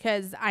wrong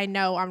because I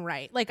know I'm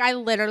right. Like I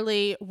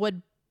literally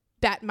would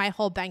bet my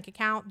whole bank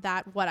account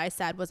that what I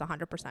said was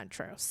 100%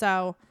 true.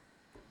 So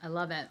I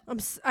love it.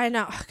 I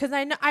know, because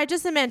I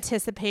just am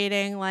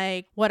anticipating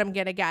like what I'm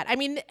gonna get. I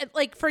mean,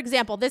 like for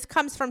example, this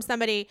comes from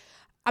somebody.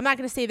 I'm not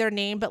gonna say their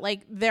name, but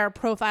like their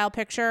profile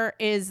picture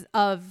is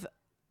of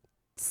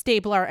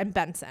Stabler and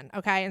Benson.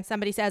 Okay, and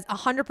somebody says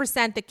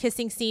 100% the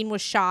kissing scene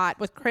was shot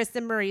with Chris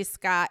and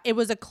Mariska. It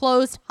was a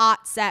closed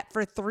hot set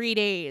for 3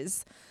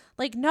 days.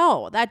 Like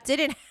no, that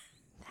didn't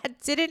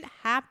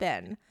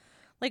happen.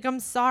 Like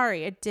I'm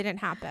sorry, it didn't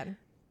happen.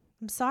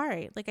 I'm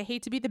sorry. Like I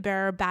hate to be the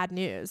bearer of bad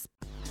news.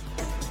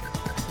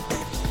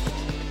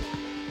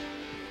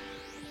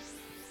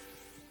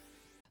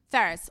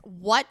 Ferris,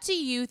 what do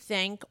you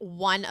think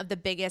one of the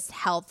biggest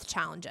health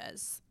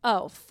challenges?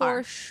 Oh,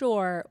 for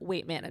sure,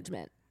 weight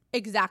management.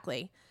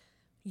 Exactly.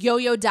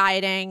 Yo-yo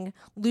dieting,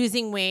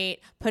 losing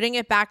weight, putting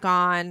it back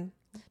on.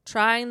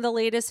 Trying the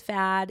latest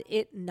fad,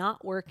 it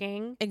not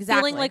working.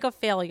 Exactly. Feeling like a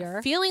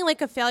failure. Feeling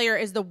like a failure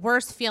is the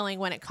worst feeling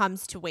when it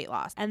comes to weight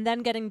loss. And then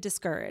getting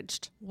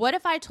discouraged. What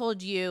if I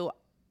told you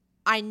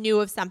I knew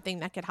of something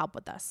that could help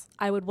with this?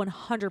 I would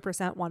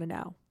 100% want to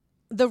know.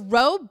 The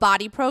RHO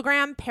Body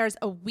Program pairs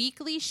a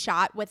weekly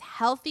shot with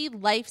healthy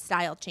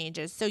lifestyle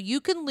changes so you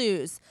can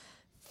lose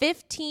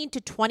 15 to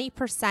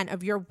 20%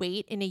 of your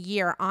weight in a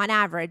year on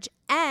average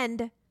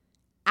and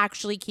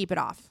actually keep it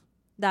off.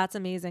 That's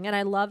amazing. And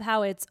I love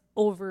how it's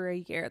over a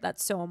year.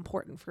 That's so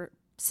important for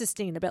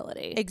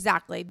sustainability.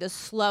 Exactly. The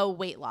slow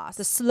weight loss.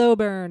 The slow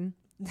burn.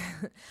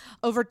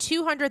 Over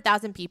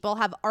 200,000 people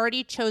have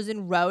already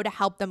chosen RHO to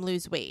help them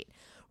lose weight.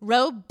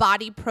 RHO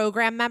Body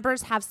Program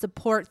members have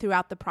support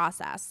throughout the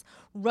process.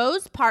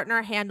 RHO's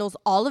partner handles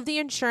all of the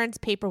insurance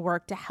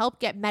paperwork to help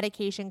get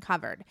medication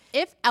covered.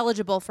 If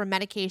eligible for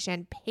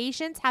medication,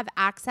 patients have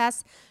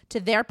access to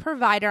their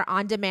provider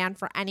on demand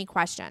for any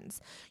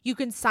questions. You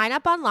can sign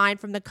up online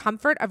from the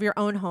comfort of your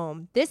own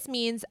home. This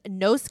means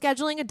no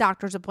scheduling a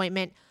doctor's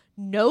appointment,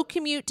 no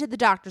commute to the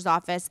doctor's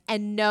office,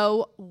 and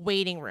no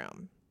waiting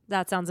room.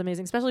 That sounds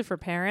amazing, especially for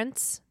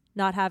parents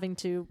not having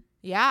to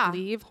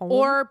leave home.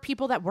 Or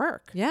people that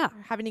work. Yeah.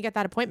 Having to get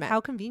that appointment.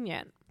 How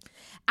convenient.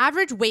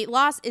 Average weight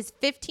loss is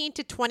 15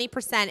 to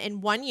 20%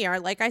 in 1 year,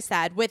 like I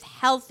said, with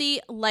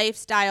healthy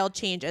lifestyle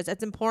changes.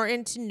 It's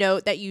important to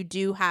note that you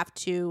do have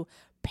to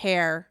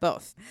pair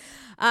both.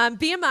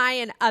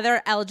 BMI and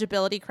other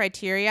eligibility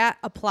criteria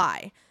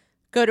apply.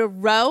 Go to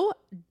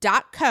rho.co/do.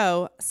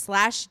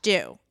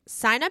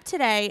 Sign up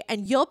today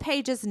and you'll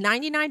pay just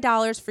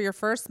 $99 for your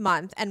first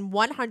month and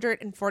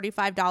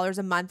 $145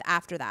 a month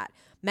after that.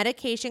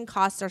 Medication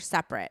costs are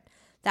separate.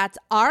 That's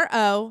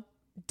ro.co/DEUX.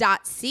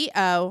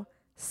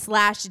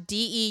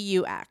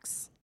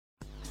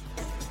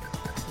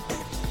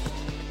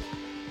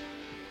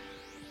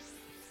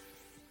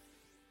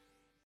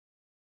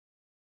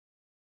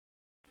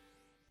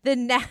 The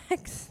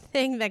next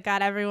thing that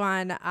got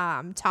everyone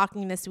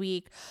talking this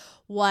week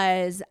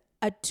was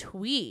a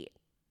tweet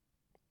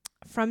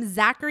from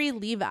Zachary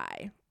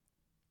Levi.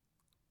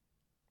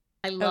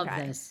 I love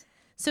this.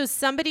 So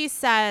somebody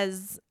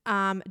says,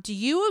 do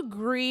you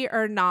agree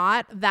or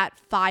not that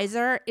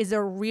Pfizer is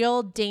a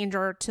real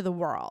danger to the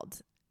world?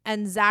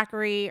 And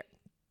Zachary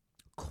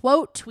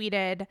quote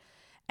tweeted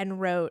and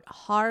wrote,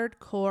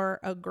 hardcore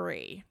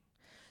agree.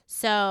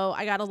 So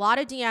I got a lot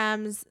of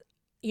DMs,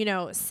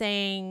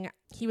 saying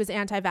he was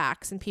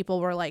anti-vax, and people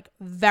were like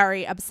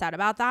very upset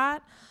about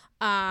that.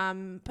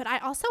 But I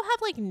also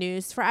have like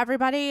news for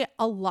everybody.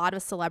 A lot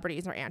of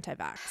celebrities are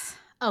anti-vax.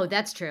 Oh,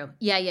 that's true.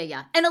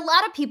 Yeah. And a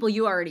lot of people,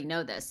 you already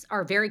know this,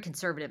 are very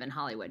conservative in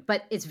Hollywood,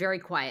 but it's very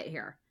quiet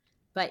here.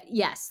 But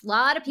yes, a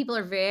lot of people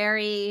are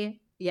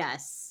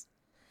yes,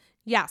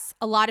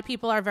 a lot of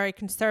people are very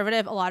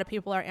conservative. A lot of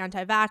people are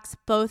anti-vax.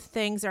 Both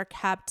things are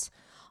kept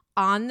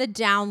on the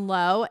down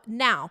low.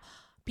 Now,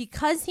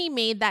 because he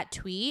made that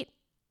tweet,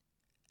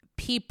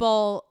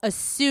 people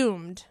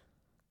assumed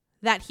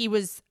that he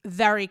was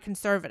very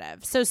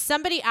conservative. So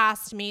somebody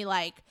asked me,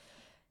 like,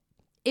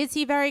 is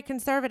he very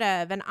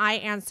conservative? And I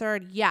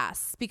answered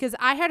yes, because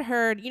I had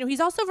heard,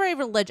 he's also very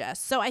religious.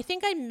 So I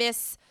think I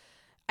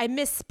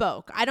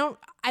misspoke. I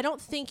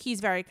don't think he's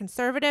very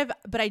conservative,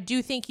 but I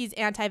do think he's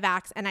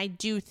anti-vax, and I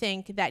do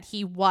think that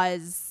he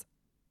was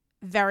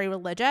very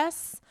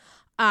religious.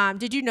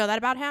 Did you know that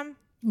about him?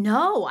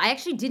 No, I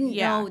actually didn't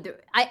know.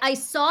 I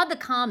saw the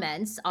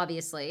comments,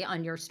 obviously,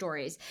 on your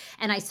stories,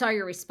 and I saw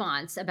your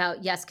response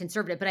about, yes,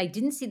 conservative, but I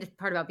didn't see the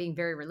part about being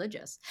very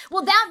religious.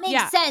 Well, that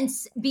makes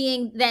sense,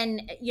 being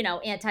then,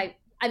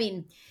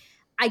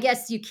 I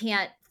guess you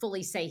can't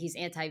fully say he's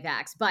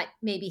anti-vax, but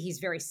maybe he's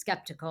very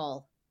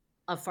skeptical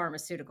of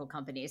pharmaceutical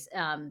companies.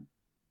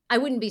 I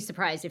wouldn't be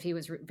surprised if he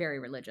was very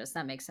religious.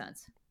 That makes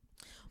sense.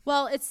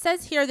 Well, it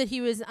says here that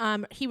he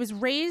was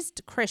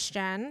raised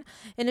Christian.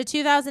 In a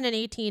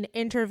 2018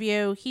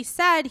 interview, he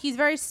said he's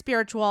very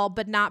spiritual,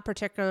 but not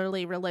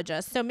particularly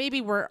religious. So maybe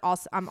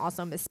I'm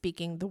also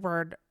misspeaking the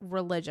word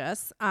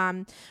religious.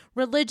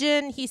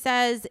 Religion, he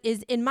says,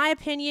 is, in my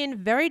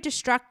opinion, very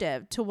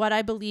destructive to what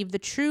I believe the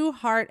true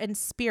heart and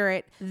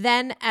spirit,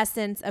 then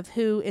essence of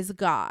who is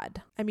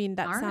God. I mean,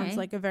 that sounds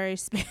like a very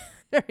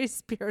very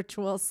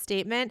spiritual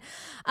statement.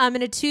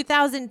 In a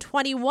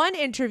 2021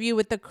 interview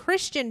with the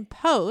Christian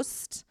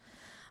Post,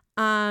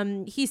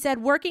 he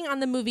said working on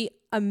the movie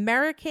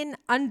American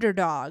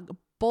Underdog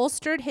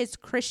bolstered his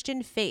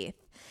Christian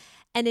faith.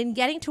 And in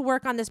getting to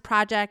work on this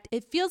project,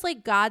 it feels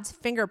like God's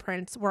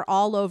fingerprints were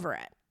all over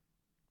it.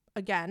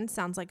 Again,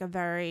 sounds like a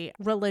very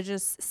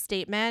religious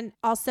statement.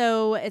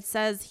 Also, it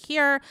says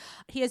here,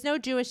 he has no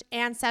Jewish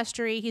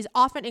ancestry. He's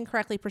often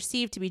incorrectly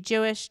perceived to be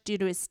Jewish due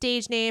to his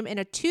stage name. In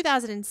a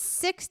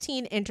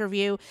 2016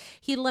 interview,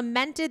 he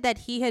lamented that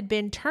he had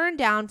been turned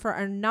down for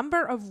a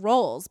number of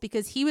roles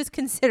because he was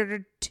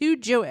considered too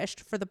Jewish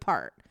for the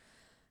part.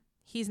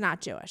 He's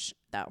not Jewish,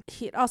 though.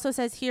 It also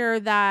says here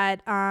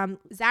that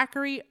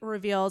Zachary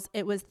reveals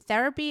it was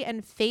therapy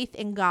and faith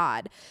in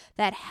God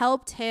that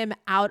helped him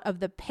out of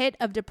the pit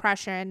of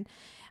depression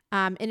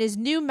in his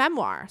new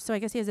memoir. So I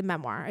guess he has a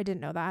memoir. I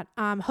didn't know that.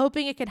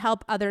 Hoping it could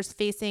help others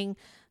facing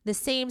the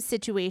same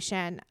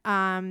situation.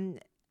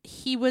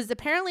 He was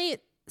apparently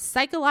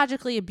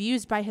psychologically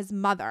abused by his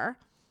mother.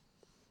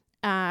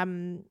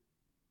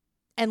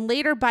 And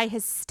later by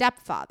his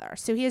stepfather.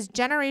 So he has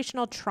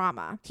generational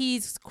trauma.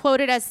 He's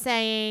quoted as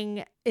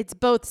saying it's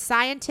both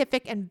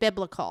scientific and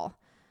biblical.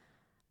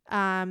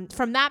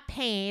 From that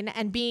pain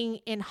and being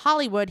in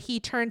Hollywood, he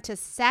turned to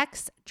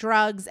sex,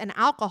 drugs, and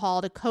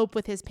alcohol to cope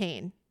with his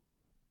pain.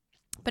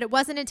 But it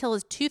wasn't until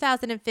his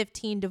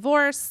 2015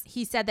 divorce,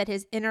 he said that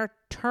his inner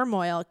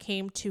turmoil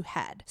came to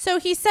head. So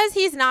he says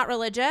he's not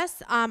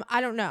religious.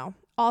 I don't know.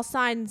 All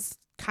signs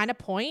kind of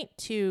point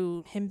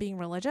to him being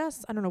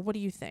religious. I don't know. What do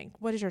you think?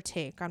 What is your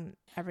take on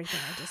everything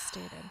I just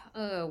stated?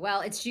 Oh,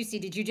 well, it's juicy.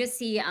 Did you just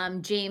see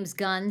James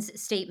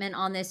Gunn's statement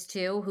on this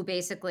too, who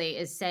basically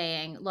is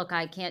saying, look,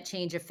 I can't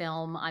change a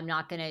film. I'm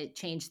not going to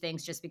change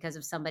things just because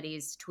of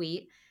somebody's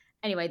tweet.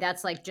 Anyway,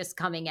 that's like just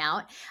coming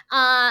out.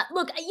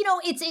 Look,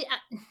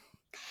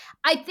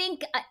 I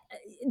think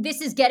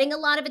this is getting a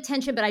lot of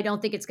attention, but I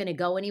don't think it's going to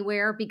go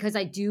anywhere, because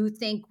I do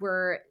think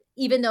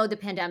even though the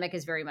pandemic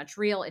is very much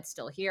real, it's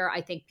still here. I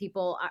think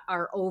people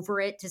are over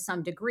it to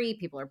some degree.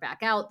 People are back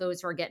out.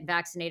 Those who are getting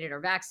vaccinated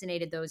are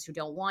vaccinated. Those who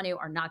don't want to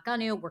are not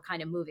going to. We're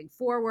kind of moving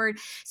forward.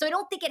 So I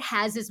don't think it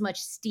has as much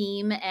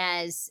steam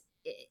as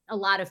a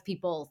lot of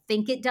people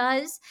think it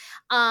does.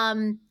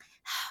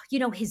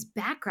 His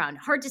background,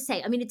 hard to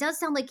say. I mean, it does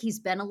sound like he's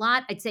been a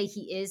lot. I'd say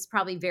he is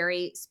probably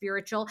very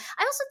spiritual.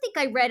 I also think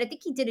I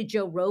think he did a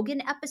Joe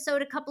Rogan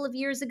episode a couple of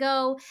years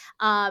ago,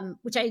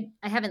 which I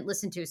haven't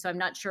listened to, so I'm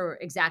not sure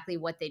exactly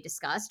what they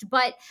discussed.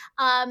 But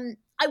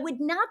I would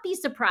not be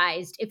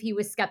surprised if he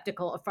was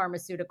skeptical of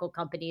pharmaceutical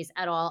companies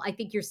at all. I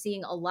think you're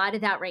seeing a lot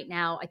of that right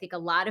now. I think a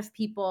lot of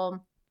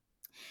people,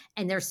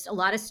 and there's a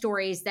lot of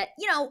stories that,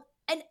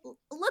 And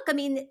look, I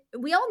mean,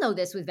 we all know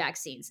this with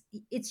vaccines.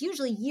 It's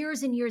usually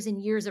years and years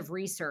and years of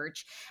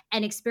research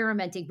and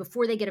experimenting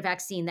before they get a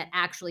vaccine that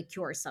actually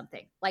cures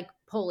something like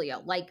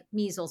polio, like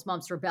measles,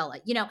 mumps, rubella,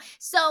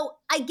 So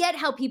I get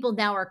how people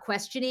now are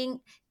questioning.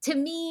 To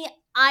me,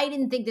 I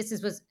didn't think this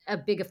was a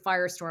big a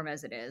firestorm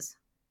as it is.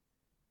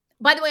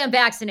 By the way, I'm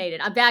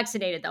vaccinated. I'm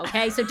vaccinated though,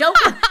 okay? So don't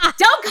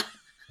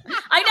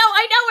I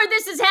know where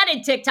this is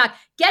headed, TikTok.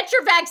 Get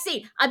your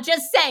vaccine. I'm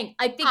just saying,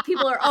 I think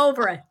people are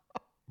over it.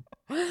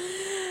 Okay.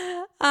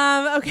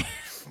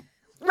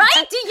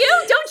 Right? Do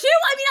you? Don't you?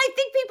 I mean, I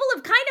think people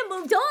have kind of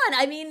moved on.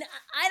 I mean,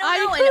 I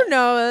don't know. Who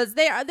knows?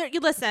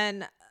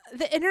 Listen,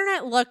 the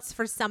internet looks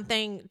for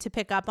something to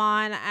pick up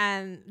on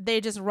and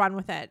they just run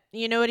with it.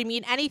 You know what I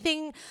mean?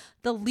 Anything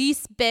the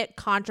least bit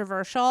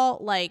controversial,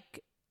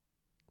 like,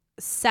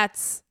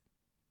 sets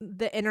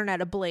the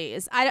internet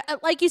ablaze.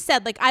 Like you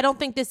said, like, I don't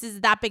think this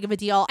is that big of a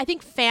deal. I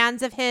think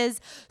fans of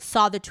his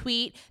saw the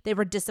tweet. They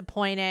were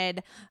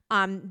disappointed.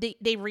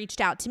 They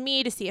reached out to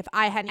me to see if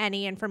I had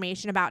any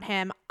information about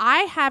him.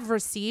 I have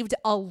received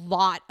a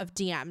lot of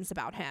DMs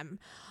about him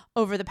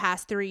over the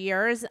past 3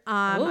 years.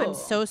 I'm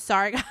so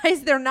sorry,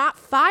 guys. They're not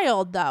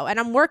filed though. And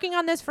I'm working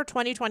on this for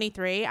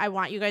 2023. I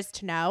want you guys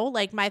to know,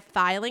 like, my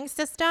filing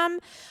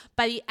system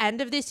by the end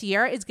of this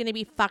year is going to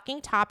be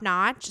fucking top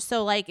notch.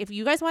 So like, if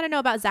you guys want to know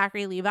about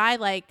Zachary Levi,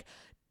 like,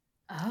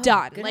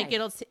 done. Like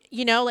idea.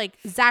 It'll, like,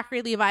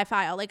 Zachary Levi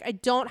file. Like,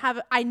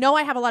 I know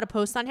I have a lot of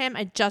posts on him.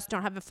 I just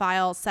don't have a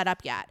file set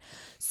up yet.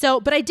 So,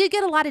 but I did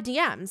get a lot of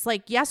DMs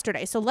like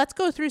yesterday. So let's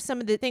go through some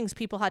of the things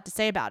people had to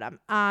say about him.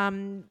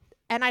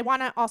 And I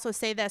want to also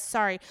say this,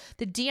 sorry,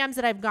 the DMs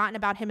that I've gotten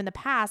about him in the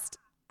past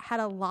had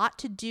a lot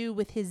to do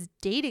with his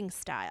dating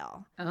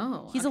style.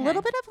 Oh, he's a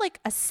little bit of like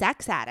a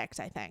sex addict,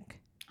 I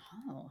think.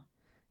 Oh,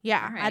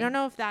 yeah. Right. I don't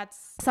know if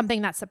that's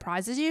something that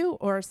surprises you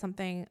or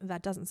something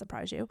that doesn't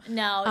surprise you.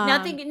 No,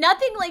 nothing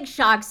like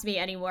shocks me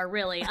anymore,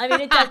 really. I mean,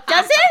 it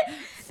does it?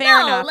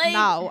 Fair enough. Like,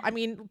 no, I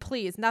mean,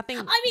 please, nothing.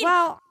 I mean,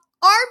 well,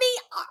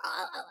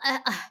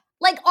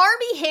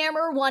 Armie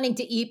Hammer wanting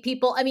to eat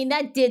people. I mean,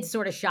 that did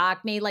sort of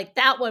shock me. Like,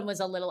 that one was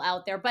a little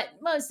out there, but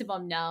most of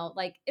them, no.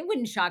 Like, it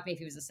wouldn't shock me if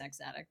he was a sex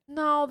addict.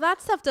 No, that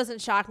stuff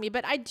doesn't shock me.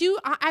 But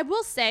I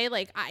will say,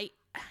 like, I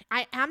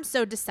am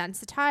so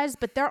desensitized,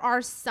 but there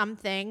are some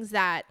things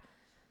that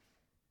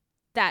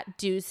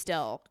do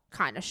still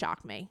kind of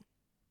shock me.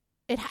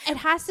 It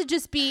has to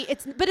just be,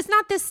 but it's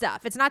not this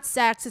stuff. It's not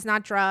sex. It's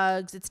not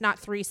drugs. It's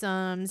not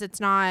threesomes.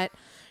 It's not,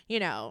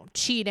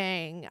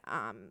 cheating.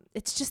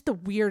 It's just the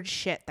weird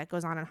shit that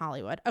goes on in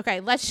Hollywood. Okay,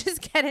 let's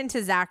just get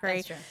into Zachary.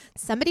 That's true.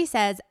 Somebody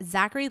says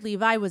Zachary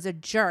Levi was a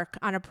jerk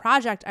on a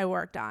project I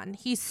worked on.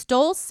 He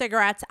stole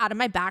cigarettes out of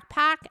my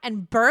backpack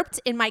and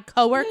burped in my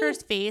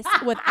coworker's face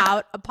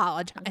without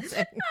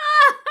apologizing.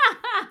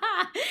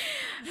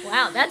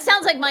 Wow, that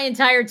sounds like my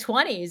entire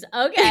 20s.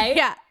 Okay.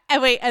 Yeah.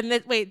 And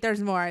wait,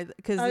 there's more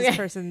because this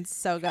person's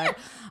so good.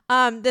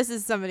 This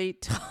is somebody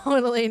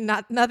totally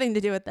nothing to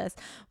do with this.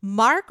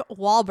 Mark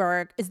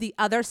Wahlberg is the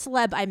other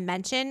celeb I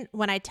mention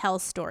when I tell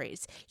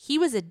stories. He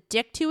was a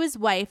dick to his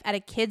wife at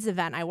a kids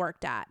event I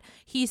worked at.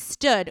 He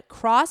stood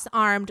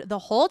cross-armed the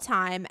whole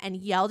time and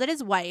yelled at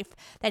his wife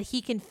that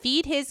he can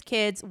feed his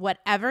kids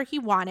whatever he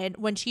wanted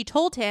when she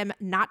told him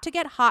not to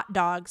get hot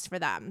dogs for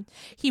them.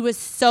 He was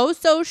so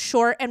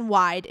short and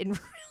wide in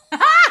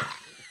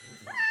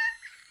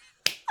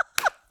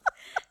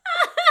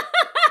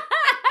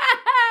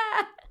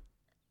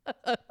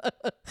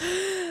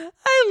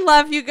I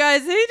love you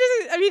guys.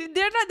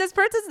 This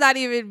person's not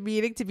even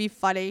meaning to be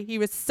funny. He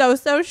was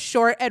so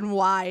short and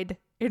wide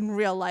in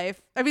real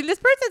life. I mean, this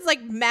person's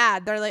like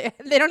mad. They're like,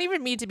 they don't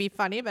even mean to be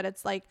funny, but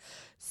it's like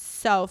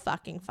so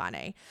fucking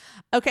funny.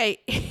 Okay,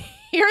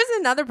 here's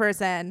another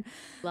person.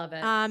 Love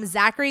it.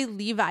 Zachary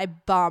Levi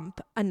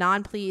bump.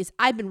 Anon, please.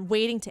 I've been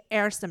waiting to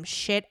air some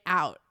shit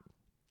out.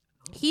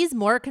 He's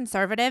more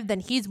conservative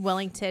than he's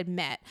willing to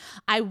admit.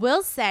 I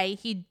will say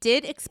he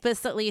did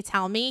explicitly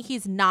tell me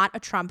he's not a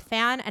Trump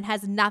fan and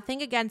has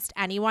nothing against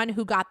anyone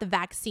who got the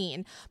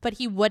vaccine, but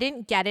he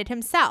wouldn't get it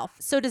himself.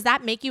 So does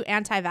that make you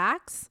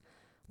anti-vax?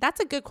 That's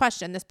a good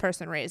question this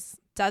person raised.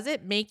 Does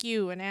it make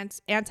you an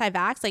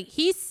anti-vax? Like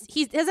he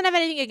doesn't have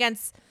anything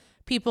against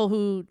people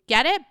who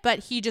get it, but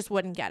he just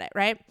wouldn't get it,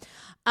 right?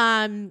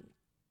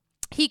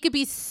 He could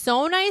be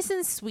so nice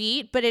and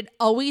sweet, but it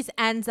always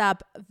ends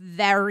up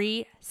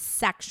very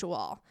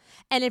sexual.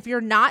 And if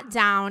you're not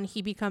down,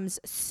 he becomes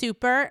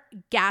super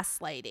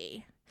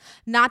gaslighty.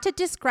 Not to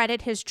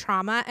discredit his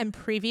trauma and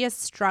previous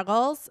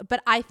struggles,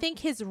 but I think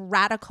his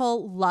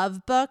radical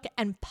love book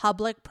and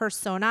public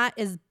persona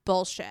is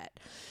bullshit.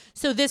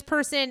 So this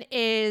person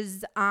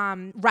is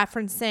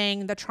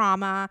referencing the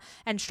trauma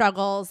and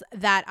struggles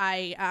that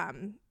I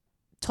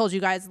told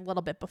you guys a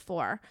little bit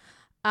before.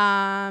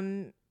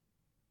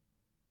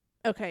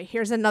 Okay,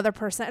 here's another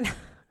person.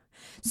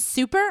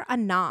 Super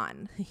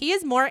Anon. He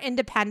is more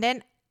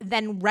independent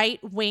than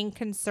right-wing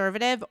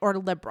conservative or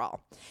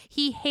liberal.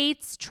 He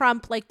hates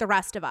Trump like the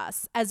rest of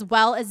us, as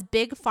well as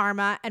big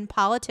pharma and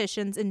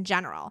politicians in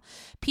general.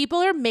 People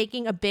are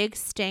making a big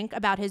stink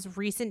about his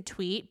recent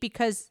tweet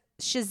because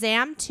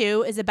Shazam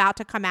 2 is about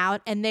to come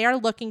out, and they are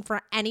looking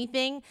for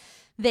anything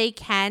they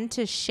can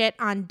to shit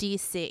on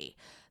DC.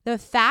 The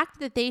fact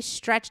that they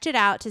stretched it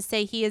out to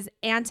say he is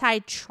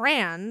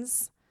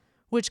anti-trans,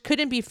 which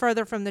couldn't be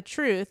further from the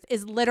truth,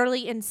 is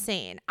literally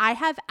insane. I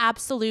have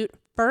absolute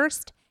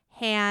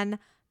first-hand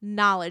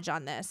knowledge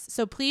on this.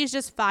 So please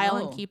just file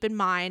and keep in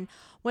mind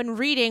when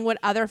reading what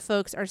other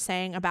folks are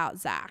saying about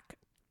Zach.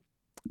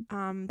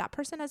 That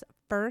person has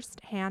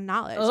first-hand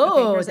knowledge.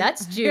 Oh,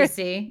 that's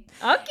juicy.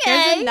 Okay.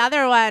 Here's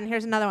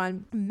another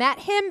one. Met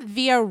him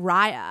via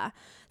Raya.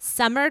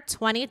 Summer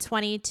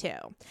 2022.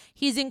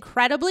 He's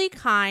incredibly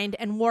kind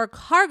and wore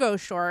cargo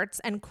shorts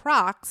and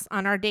Crocs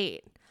on our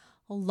date.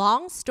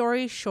 Long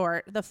story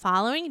short, the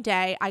following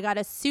day, I got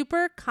a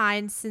super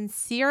kind,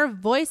 sincere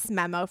voice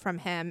memo from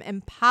him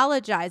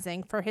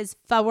apologizing for his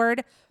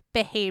forward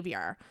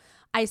behavior.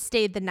 I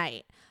stayed the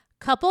night.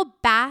 Couple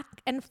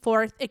back and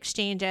forth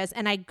exchanges,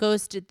 and I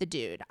ghosted the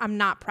dude. I'm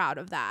not proud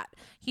of that.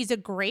 He's a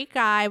great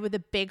guy with a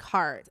big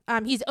heart.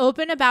 He's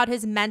open about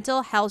his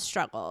mental health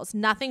struggles.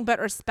 Nothing but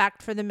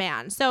respect for the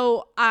man.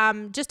 So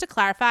just to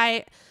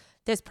clarify,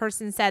 this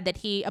person said that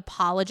he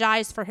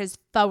apologized for his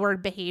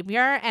forward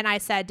behavior. And I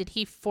said, did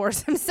he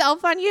force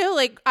himself on you?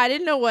 Like, I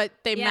didn't know what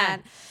they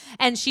meant.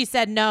 And she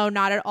said, no,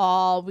 not at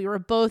all. We were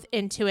both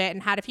into it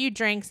and had a few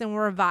drinks and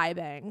were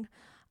vibing.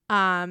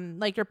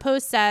 Like your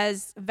post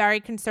says, very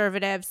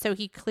conservative. So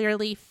he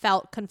clearly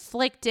felt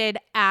conflicted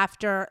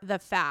after the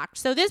fact.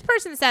 So this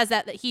person says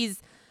that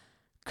he's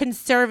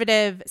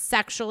conservative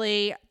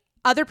sexually.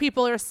 Other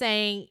people are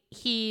saying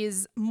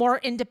he's more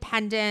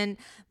independent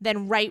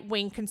than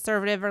right-wing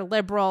conservative or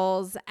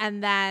liberals.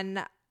 And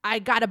then I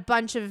got a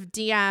bunch of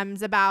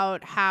DMs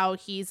about how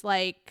he's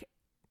like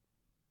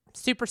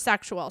super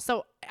sexual.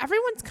 So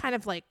everyone's kind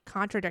of like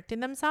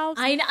contradicting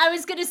themselves. I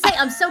was going to say,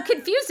 I'm so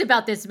confused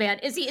about this man.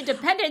 Is he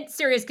independent,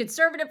 serious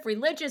conservative,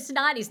 religious,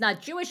 not? He's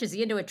not Jewish. Is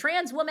he into a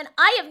trans woman?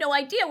 I have no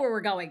idea where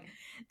we're going.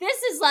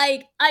 This is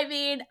like, I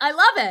mean, I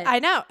love it. I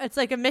know. It's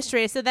like a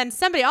mystery. So then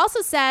somebody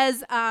also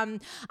says,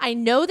 I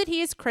know that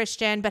he is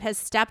Christian, but has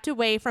stepped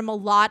away from a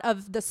lot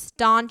of the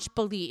staunch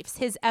beliefs.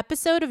 His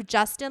episode of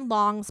Justin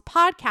Long's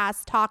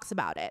podcast talks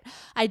about it.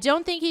 I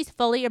don't think he's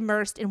fully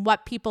immersed in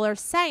what people are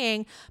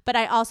saying, but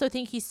I also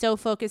think he's so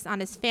focused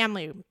on his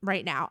family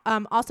right now.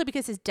 Also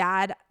because his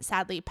dad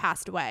sadly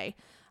passed away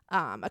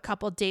a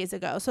couple days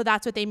ago. So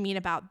that's what they mean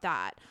about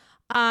that.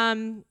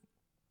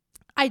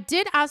 I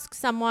did ask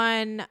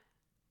someone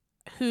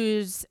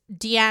whose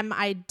DM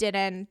I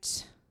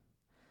didn't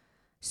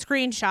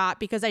screenshot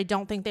because I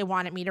don't think they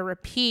wanted me to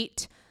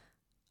repeat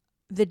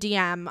the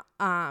DM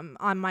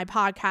on my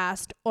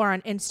podcast or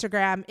on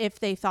Instagram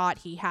if they thought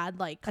he had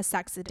like a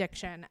sex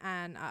addiction.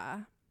 And,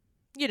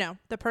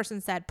 the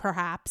person said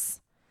perhaps,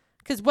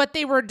 because what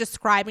they were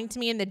describing to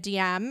me in the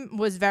DM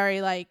was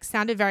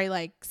sounded very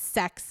like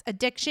sex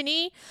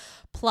addiction-y.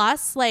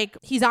 Plus, like,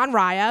 he's on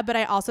Raya, but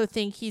I also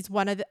think he's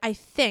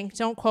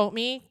don't quote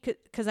me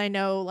because I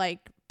know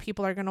like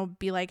people are going to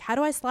be like, how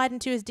do I slide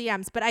into his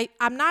DMs? But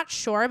I'm not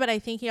sure, but I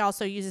think he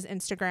also uses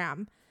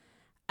Instagram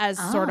as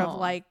sort of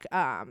like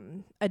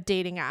a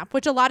dating app,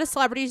 which a lot of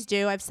celebrities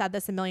do. I've said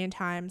this a million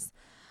times.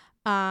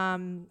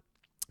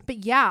 But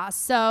yeah,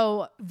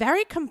 so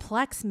very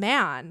complex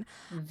man.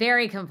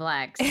 Very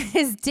complex.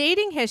 His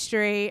dating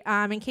history,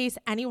 in case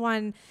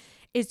anyone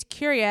is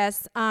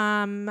curious,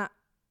 first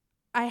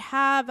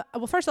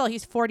of all,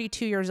 he's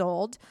 42 years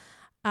old.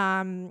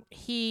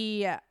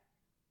 He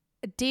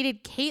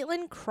dated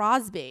Caitlin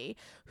Crosby,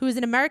 who is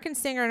an American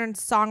singer and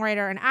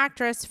songwriter and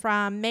actress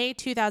from May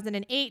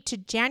 2008 to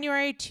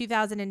January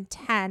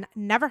 2010.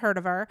 Never heard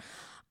of her.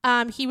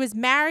 He was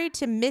married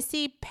to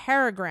Missy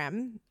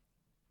Peregrine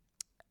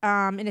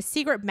in a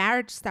secret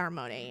marriage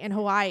ceremony in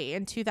Hawaii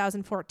in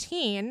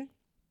 2014.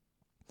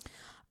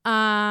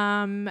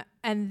 And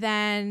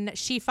then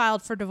she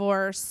filed for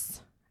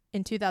divorce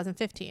in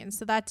 2015.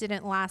 So that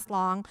didn't last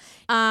long.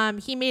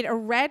 He made a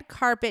red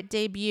carpet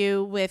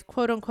debut with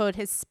quote unquote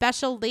his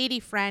special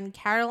lady friend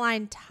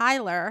Caroline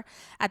Tyler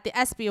at the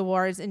ESPY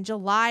Awards in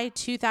July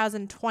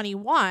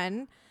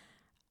 2021.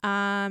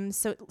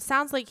 So it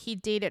sounds like he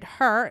dated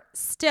her.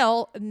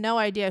 Still no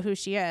idea who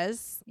she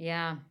is.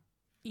 Yeah.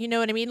 You know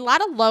what I mean? A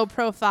lot of low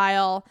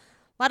profile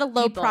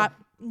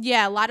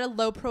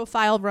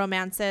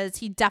romances.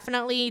 He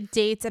definitely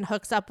dates and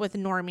hooks up with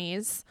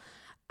normies.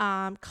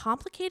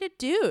 Complicated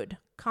dude.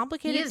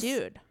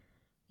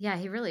 Yeah,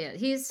 he really is.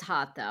 He's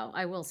hot though.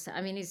 I will say.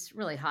 I mean, he's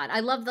really hot.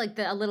 I love like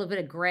a little bit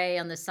of gray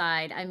on the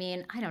side. I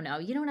mean, I don't know.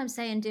 You know what I'm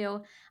saying,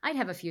 I'd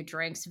have a few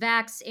drinks.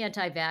 Vax,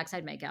 anti-vax,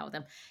 I'd make out with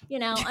him.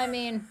 I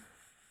mean,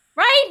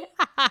 right?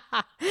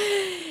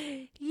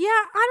 Yeah,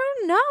 I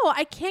don't know.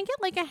 I can't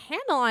get like a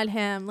handle on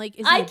him. Like,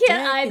 is he I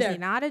can't either. Is he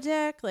not a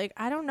dick? Like,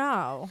 I don't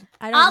know.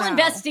 I'll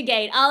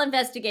investigate. I'll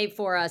investigate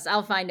for us.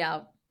 I'll find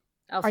out.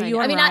 Are you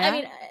on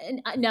Raya?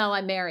 No,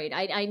 I'm married.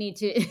 I need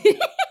to.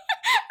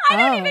 I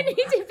don't even need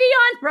to be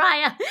on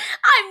Raya.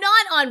 I'm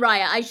not on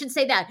Raya. I should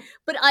say that.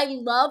 But I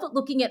love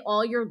looking at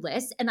all your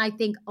lists, and I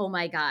think, oh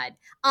my God,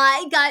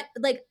 I got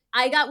like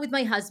I got with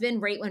my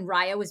husband right when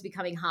Raya was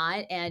becoming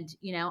hot, and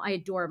I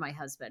adore my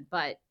husband,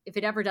 but if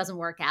it ever doesn't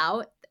work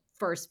out,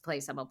 first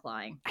place I'm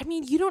applying. I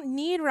mean, you don't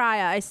need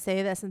Raya. I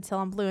say this until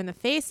I'm blue in the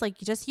face. Like,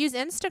 you just use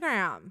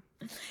Instagram.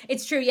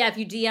 It's true. Yeah, if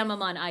you DM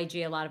them on IG,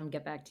 a lot of them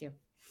get back to you.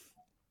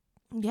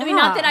 Yeah. I mean,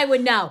 not that I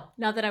would know.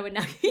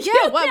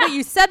 Yeah, well,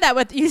 you said that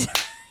with you.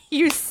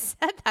 You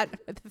said that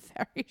with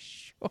very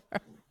sure.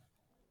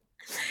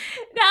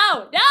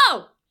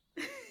 No.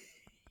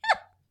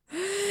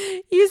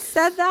 You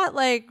said that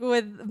like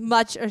with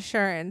much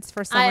assurance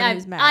for someone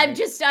who's married.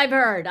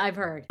 I've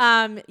heard.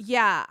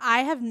 Yeah, I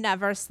have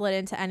never slid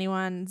into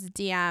anyone's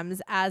DMs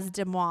as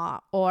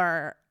Demois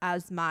or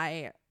as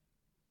my,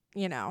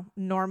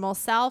 normal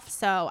self.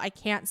 So I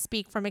can't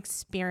speak from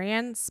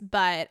experience,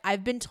 but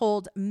I've been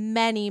told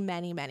many,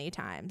 many, many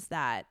times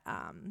that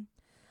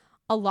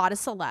a lot of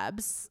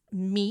celebs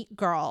meet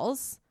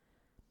girls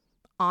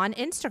on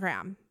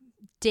Instagram.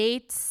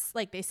 Dates,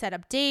 like they set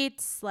up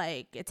dates,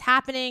 like it's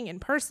happening in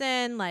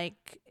person,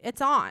 like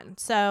it's on.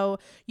 So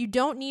you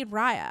don't need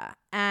Raya.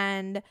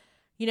 And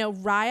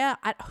Raya,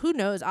 who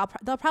knows? I'll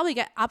probably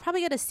get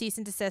a cease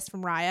and desist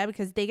from Raya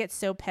because they get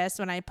so pissed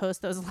when I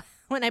post those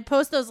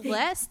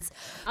lists.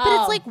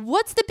 But it's like,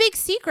 what's the big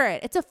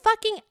secret? It's a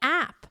fucking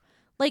app.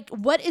 Like,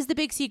 what is the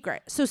big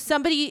secret? So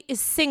somebody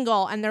is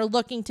single and they're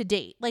looking to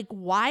date. Like,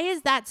 why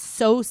is that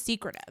so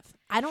secretive?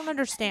 I don't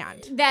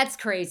understand. That's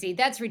crazy.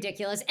 That's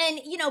ridiculous. And,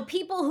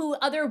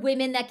 other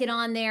women that get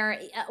on there,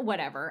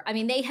 whatever. I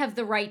mean, they have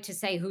the right to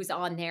say who's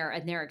on there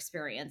and their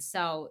experience.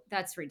 So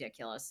that's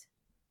ridiculous.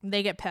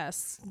 They get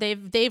pissed.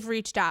 They've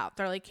reached out.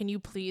 They're like, can you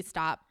please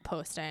stop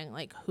posting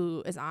like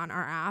who is on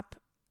our app?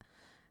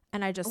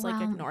 And I just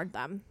ignored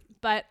them.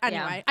 But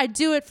anyway, I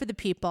do it for the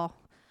people.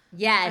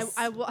 Yes.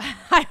 I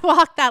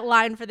walk that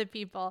line for the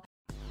people.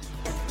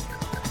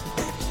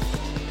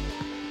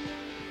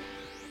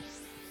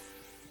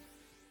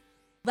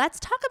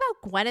 Let's talk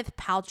about Gwyneth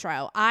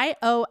Paltrow. I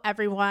owe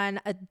everyone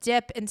a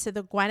dip into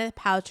the Gwyneth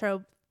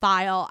Paltrow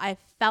file. I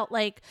felt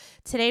like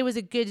today was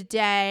a good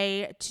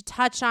day to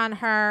touch on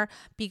her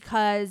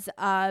because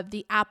of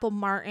the Apple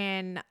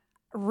Martin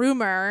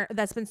rumor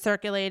that's been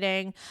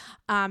circulating.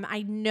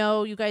 I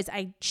know you guys,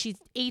 she's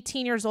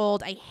 18 years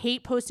old. I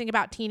hate posting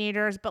about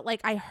teenagers, but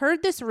like I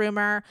heard this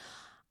rumor.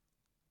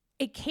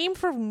 It came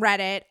from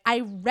Reddit. I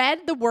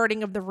read the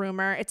wording of the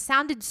rumor. It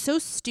sounded so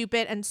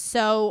stupid and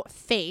so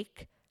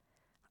fake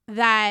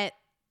that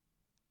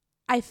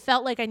I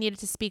felt like I needed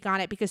to speak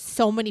on it because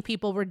so many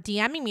people were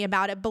DMing me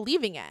about it,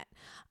 believing it.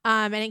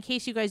 And in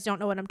case you guys don't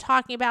know what I'm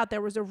talking about,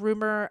 there was a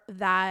rumor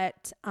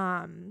that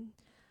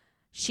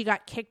she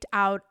got kicked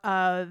out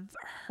of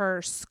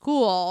her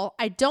school.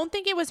 I don't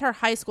think it was her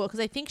high school because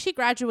I think she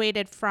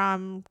graduated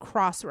from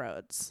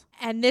Crossroads.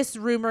 And this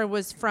rumor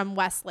was from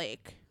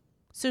Westlake.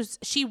 So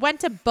she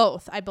went to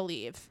both, I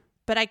believe.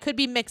 But I could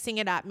be mixing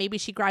it up. Maybe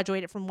she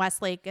graduated from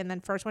Westlake and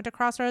then first went to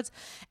Crossroads.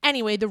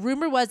 Anyway, the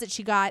rumor was that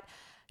she got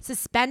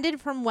suspended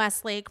from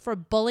Westlake for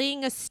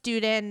bullying a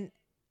student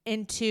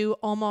into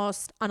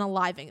almost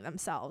unaliving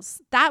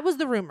themselves. That was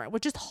the rumor,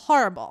 which is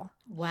horrible.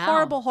 Wow.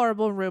 Horrible,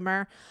 horrible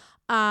rumor.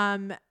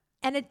 And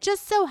it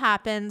just so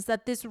happens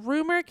that this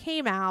rumor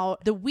came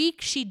out the week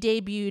she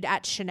debuted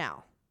at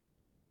Chanel.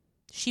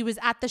 She was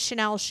at the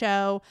Chanel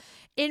show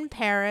in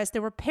Paris.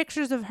 There were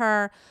pictures of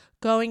her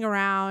going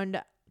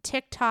around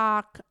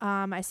TikTok.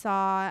 I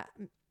saw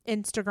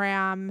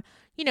Instagram,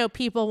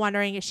 people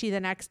wondering, is she the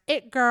next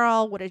it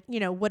girl? What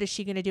is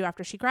she going to do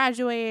after she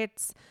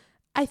graduates?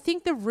 I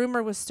think the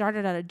rumor was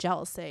started out of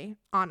jealousy,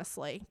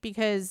 honestly,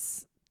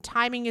 because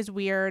timing is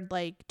weird.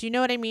 Like, do you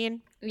know what I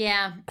mean?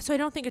 Yeah. So I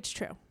don't think it's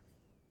true,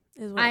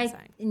 is what I'm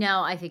saying.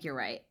 No, I think you're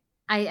right.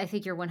 I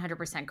think you're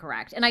 100%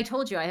 correct. And I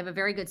told you, I have a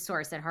very good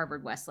source at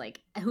Harvard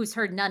Westlake who's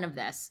heard none of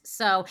this.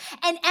 So,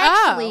 and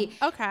actually,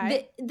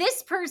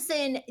 this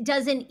person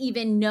doesn't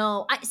even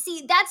know.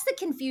 See, that's the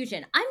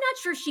confusion. I'm not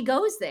sure she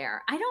goes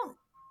there.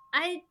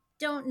 I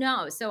don't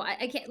know. So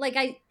I can't,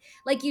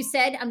 like you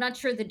said, I'm not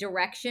sure the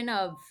direction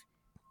of,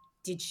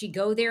 did she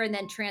go there and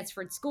then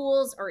transferred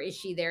schools, or is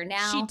she there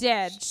now? She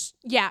did.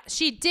 Yeah,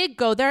 she did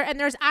go there. And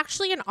there's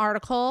actually an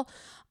article,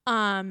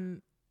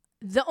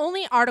 the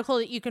only article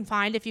that you can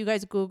find if you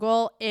guys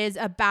Google is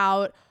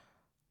about,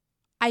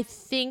 I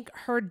think,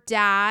 her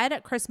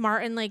dad, Chris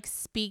Martin, like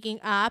speaking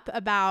up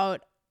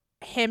about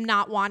him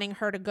not wanting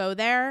her to go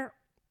there.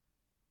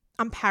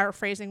 I'm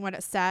paraphrasing what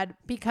it said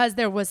because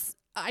there was,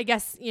 I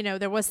guess,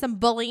 there was some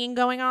bullying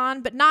going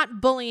on, but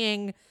not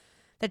bullying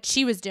that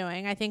she was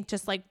doing. I think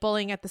just like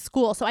bullying at the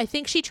school. So I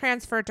think she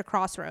transferred to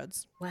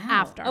Crossroads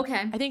after.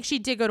 Okay. I think she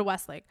did go to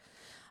Westlake.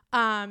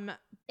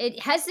 It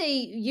has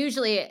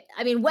usually,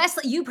 I mean,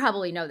 Westlake, you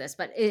probably know this,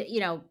 but it,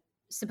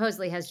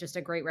 supposedly has just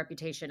a great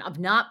reputation of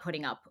not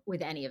putting up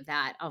with any of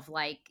that, of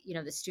like,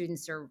 the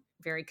students are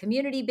very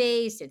community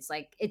based. It's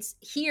like, it's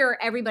here.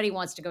 Everybody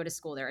wants to go to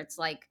school there. It's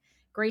like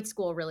great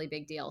school, really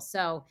big deal.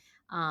 So,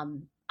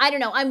 I don't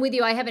know. I'm with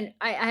you. I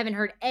haven't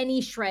heard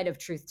any shred of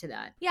truth to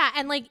that. Yeah.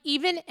 And like,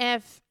 even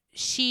if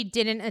she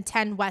didn't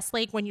attend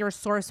Westlake when your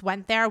source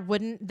went there,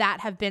 wouldn't that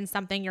have been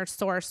something your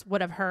source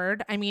would have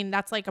heard? I mean,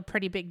 that's like a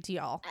pretty big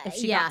deal if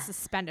she got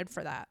suspended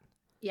for that.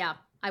 Yeah,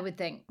 I would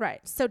think. Right.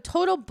 So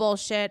total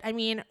bullshit. I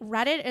mean,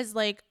 Reddit is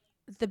like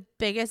the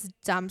biggest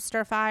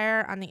dumpster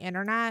fire on the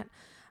internet.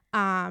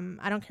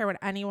 I don't care what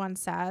anyone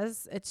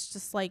says. It's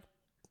just like,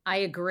 I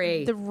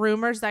agree. The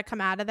rumors that come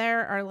out of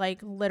there are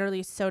like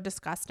literally so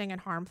disgusting and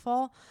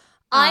harmful.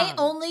 I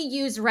only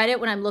use Reddit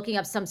when I'm looking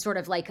up some sort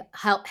of like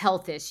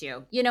health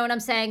issue. You know what I'm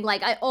saying?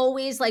 Like I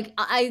always like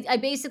I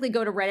basically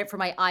go to Reddit for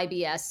my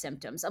IBS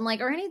symptoms. I'm like,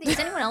 is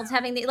anyone else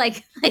having the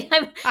is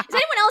anyone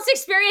else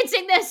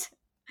experiencing this?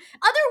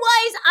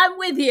 Otherwise, I'm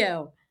with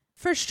you.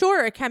 For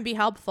sure, it can be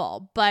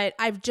helpful, but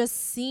I've just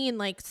seen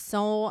like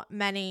so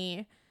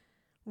many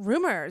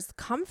rumors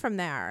come from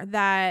there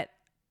that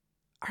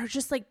are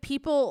just like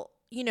people,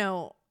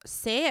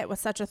 say it with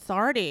such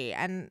authority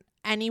and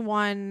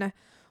anyone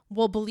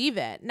will believe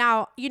it.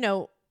 Now,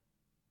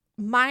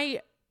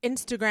 my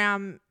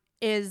Instagram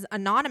is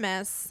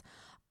anonymous.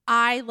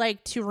 I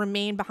like to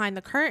remain behind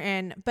the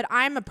curtain, but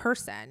I'm a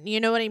person. You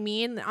know what I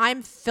mean?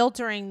 I'm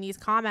filtering these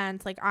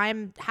comments. Like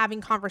I'm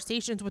having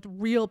conversations with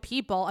real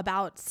people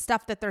about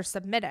stuff that they're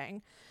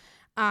submitting.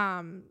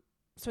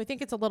 So I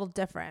think it's a little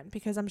different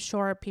because I'm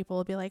sure people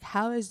will be like,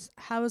 how is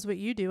what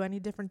you do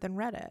any different than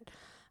Reddit?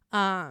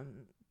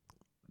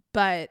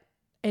 But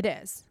it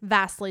is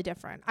vastly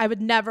different. I would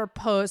never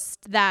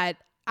post that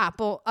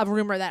a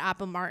rumor that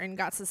Apple Martin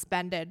got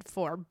suspended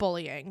for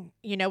bullying,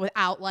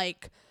 without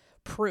like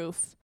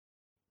proof.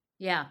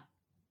 Yeah.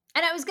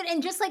 And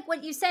and just like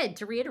what you said,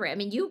 to reiterate, I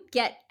mean, you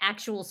get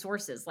actual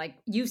sources, like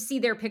you see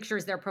their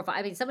pictures, their profile.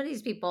 I mean, some of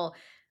these people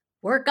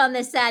work on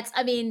the sets.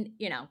 I mean,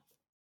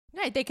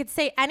 Right. They could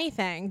say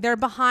anything. They're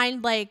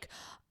behind like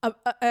a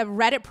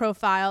Reddit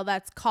profile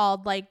that's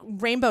called like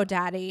Rainbow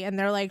Daddy. And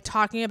they're like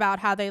talking about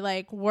how they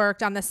like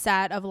worked on the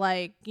set of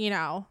like,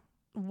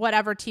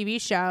 whatever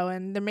TV show,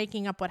 and they're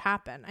making up what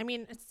happened. I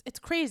mean, it's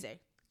crazy.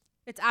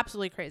 It's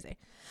absolutely crazy.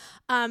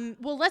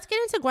 Well, let's get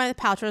into Gwyneth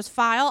Paltrow's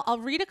file. I'll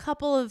read a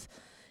couple of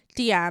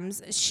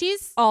DMs.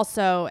 She's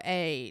also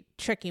a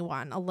tricky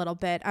one a little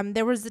bit.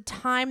 There was a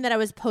time that I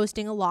was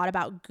posting a lot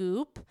about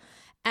Goop,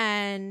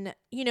 and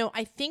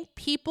I think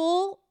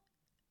people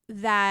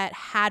that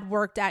had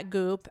worked at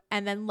Goop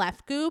and then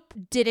left Goop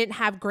didn't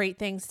have great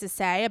things to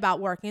say about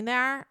working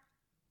there.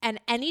 And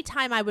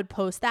anytime I would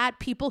post that,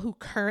 people who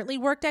currently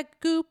worked at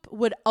Goop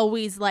would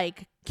always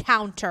like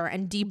counter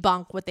and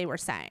debunk what they were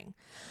saying.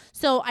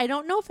 So I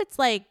don't know if it's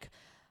like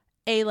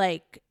a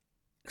like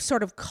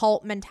sort of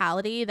cult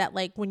mentality that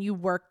like when you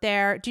work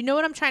there, do you know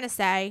what I'm trying to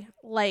say?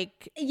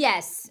 Like,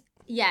 yes.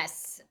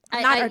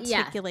 I'm not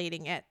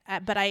articulating it,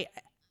 but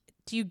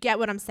do you get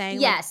what I'm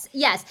saying? Yes.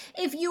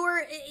 If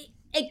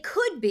it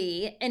could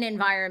be an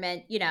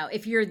environment,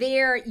 if you're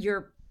there,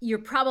 you're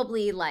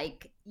probably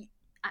like,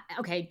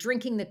 okay,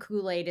 drinking the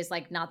Kool-Aid is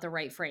like not the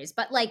right phrase,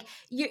 but like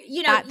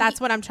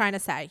that's what I'm trying to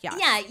say. Yeah.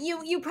 Yeah,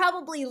 you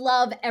probably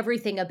love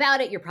everything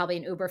about it. You're probably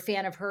an uber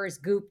fan of hers,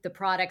 Goop, the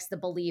products, the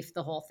belief,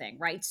 the whole thing,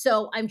 right?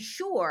 So I'm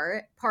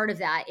sure part of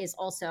that is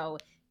also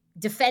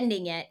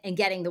defending it and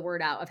getting the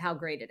word out of how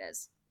great it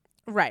is.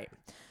 Right.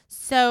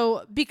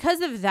 So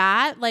because of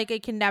that, like I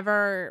can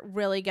never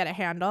really get a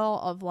handle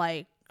of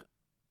like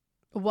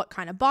what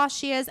kind of boss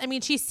she is. I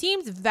mean, she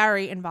seems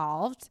very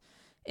involved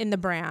in the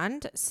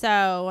brand.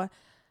 So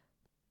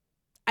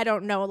I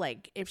don't know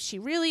like if she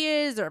really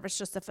is or if it's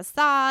just a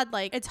facade.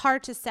 Like it's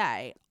hard to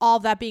say. All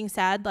that being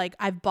said, like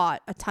I've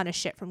bought a ton of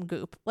shit from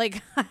Goop.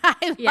 Like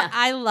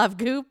I love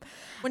Goop.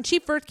 When she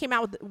first came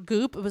out with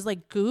Goop, it was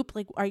like Goop.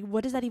 Like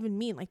what does that even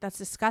mean? Like that's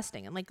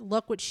disgusting. And like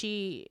look what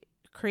she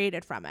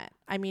created from it.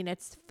 I mean,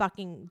 it's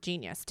fucking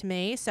genius to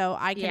me. So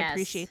I can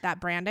appreciate that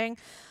branding.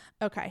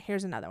 Okay,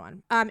 here's another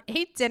one.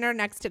 Ate dinner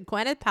next to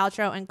Gwyneth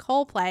Paltrow and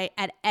Coldplay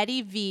at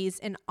Eddie V's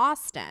in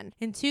Austin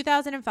in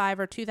 2005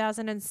 or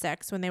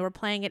 2006 when they were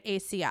playing at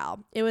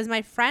ACL. It was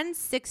my friend's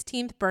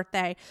 16th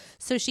birthday,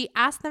 so she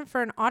asked them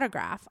for an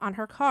autograph on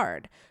her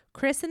card.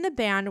 Chris and the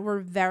band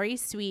were very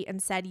sweet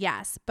and said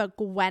yes, but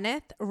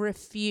Gwyneth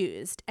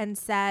refused and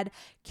said,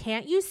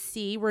 "Can't you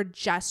see we're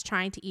just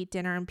trying to eat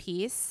dinner in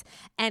peace?"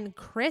 And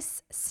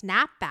Chris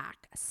snapped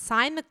back,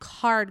 "Sign the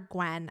card,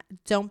 Gwen.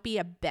 Don't be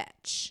a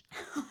bitch."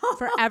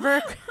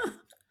 Forever.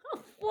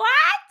 What?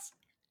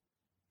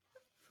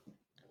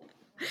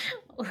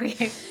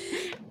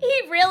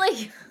 He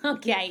really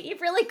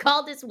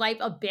called his wife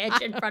a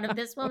bitch in front of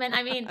this woman.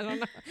 I mean, I don't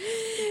know.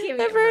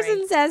 The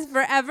person says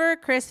forever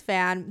Chris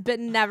fan, but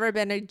never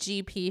been a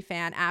GP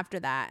fan after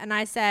that. And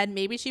I said,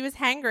 maybe she was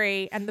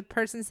hangry. And the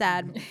person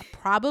said,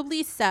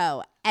 probably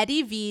so.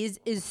 Eddie V's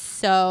is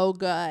so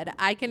good.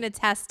 I can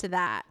attest to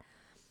that.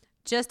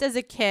 Just as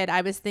a kid,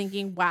 I was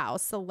thinking, wow,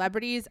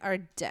 celebrities are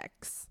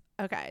dicks.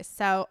 Okay,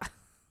 so...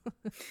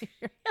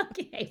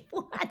 Okay,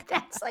 what?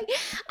 That's like,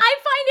 I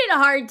find it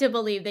hard to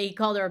believe that he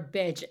called her a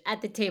bitch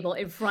at the table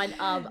in front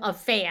of a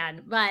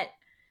fan, but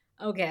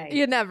okay.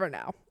 You never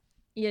know.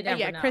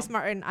 know. Chris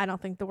Martin, I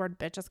don't think the word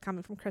bitch is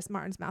coming from Chris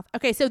Martin's mouth.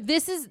 Okay, so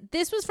this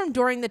was from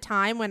during the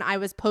time when I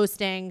was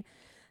posting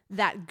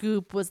that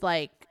Goop was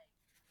like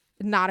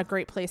not a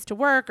great place to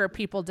work or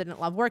people didn't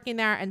love working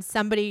there. And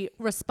somebody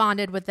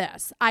responded with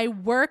this: I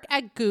work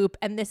at Goop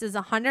and this is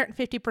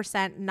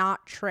 150%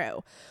 not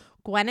true.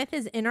 Gwyneth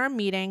is in our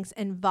meetings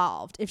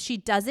involved. If she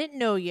doesn't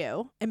know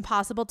you,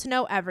 impossible to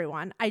know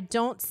everyone. I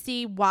don't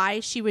see why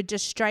she would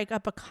just strike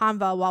up a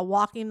convo while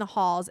walking the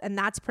halls. And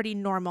that's pretty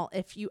normal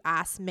if you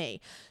ask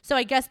me. So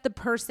I guess the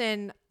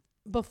person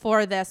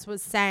before this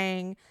was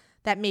saying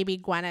that maybe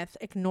Gwyneth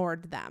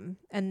ignored them.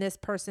 And this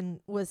person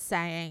was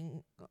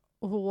saying,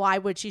 why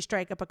would she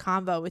strike up a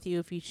convo with you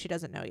if she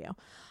doesn't know you?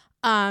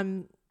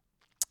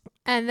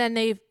 And then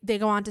they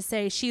go on to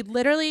say, she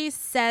literally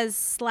says,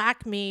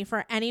 slack me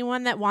for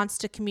anyone that wants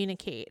to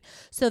communicate.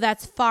 So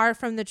that's far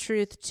from the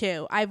truth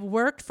too. I've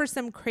worked for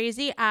some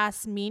crazy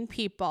ass mean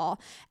people,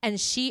 and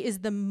she is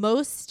the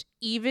most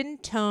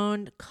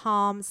even-toned,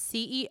 calm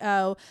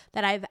CEO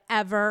that I've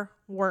ever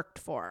worked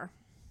for.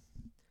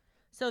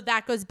 So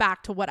that goes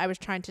back to what I was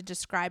trying to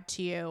describe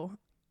to you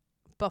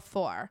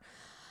before.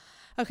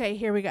 Okay,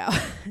 here we go.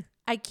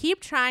 I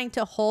keep trying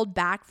to hold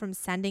back from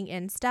sending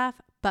in stuff,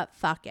 but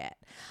fuck it.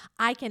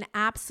 I can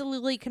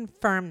absolutely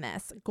confirm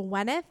this.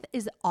 Gwyneth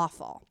is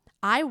awful.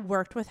 I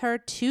worked with her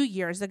 2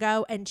 years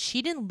ago and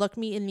she didn't look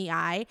me in the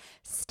eye,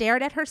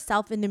 stared at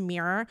herself in the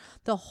mirror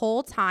the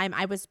whole time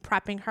I was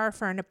prepping her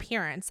for an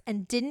appearance,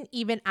 and didn't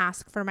even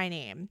ask for my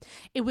name.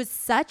 It was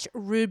such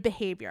rude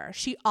behavior.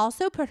 She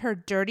also put her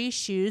dirty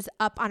shoes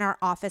up on our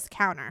office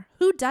counter.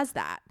 Who does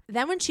that?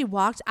 Then when she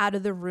walked out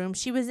of the room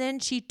she was in,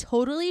 she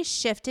totally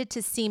shifted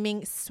to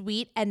seeming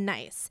sweet and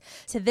nice.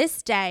 To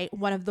this day,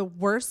 one of the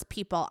worst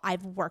people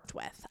I've worked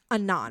with.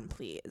 Anon,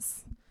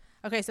 please.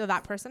 Okay, so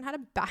that person had a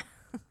bad...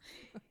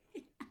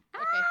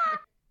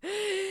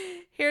 Okay.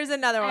 Here's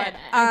another one.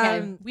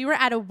 Okay. We were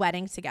at a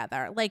wedding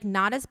together, like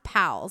not as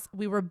pals.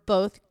 We were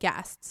both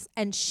guests,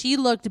 and she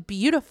looked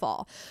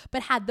beautiful,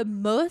 but had the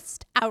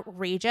most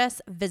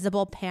outrageous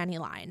visible panty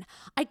line.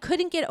 I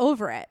couldn't get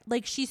over it.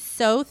 Like, she's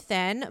so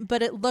thin,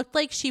 but it looked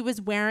like she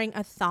was wearing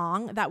a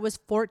thong that was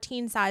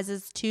 14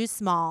 sizes too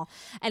small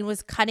and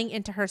was cutting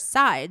into her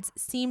sides.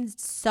 Seemed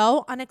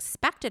so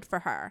unexpected for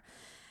her.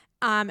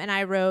 And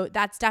I wrote,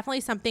 that's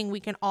definitely something we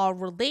can all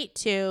relate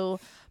to,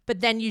 but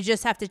then you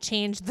just have to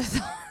change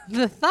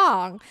the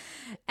thong.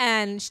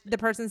 And the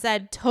person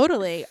said,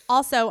 totally.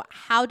 Also,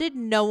 how did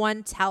no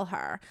one tell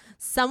her?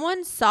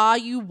 Someone saw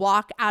you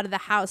walk out of the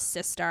house,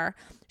 sister.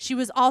 She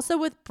was also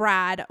with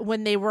Brad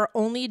when they were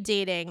only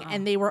dating,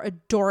 and they were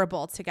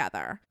adorable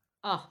together.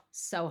 Oh,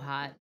 so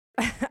hot.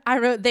 I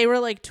wrote, they were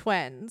like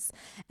twins.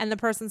 And the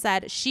person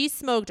said, she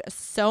smoked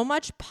so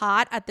much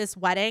pot at this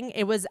wedding.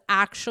 It was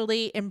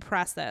actually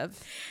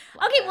impressive.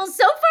 Okay, well,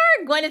 so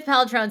far, Gwyneth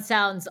Paltrow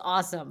sounds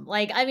awesome.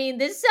 Like, I mean,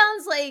 this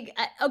sounds like,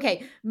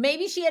 okay,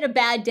 maybe she had a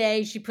bad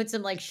day. She put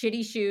some like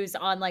shitty shoes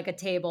on like a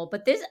table.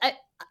 But this,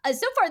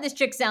 so far, this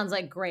chick sounds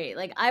like great.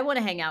 Like, I want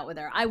to hang out with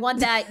her. I want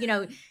that,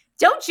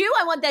 don't you?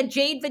 I want that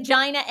jade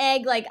vagina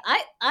egg. Like,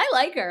 I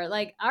like her.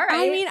 Like, all right.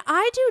 I mean,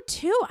 I do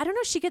too. I don't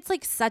know. She gets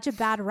like such a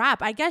bad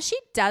rap. I guess she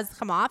does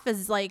come off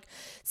as like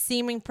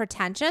seeming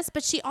pretentious,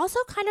 but she also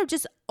kind of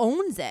just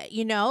owns it,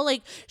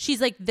 Like, she's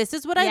like, this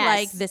is what I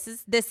like. This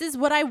is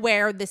what I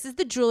wear. This is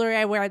the jewelry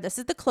I wear. This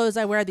is the clothes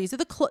I wear. This is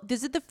the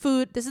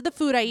food. This is the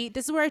food I eat.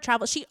 This is where I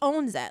travel. She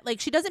owns it. Like,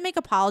 she doesn't make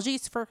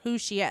apologies for who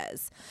she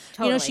is.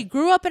 Totally. She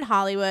grew up in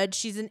Hollywood.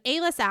 She's an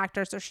A-list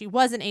actor, so she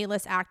was an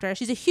A-list actor.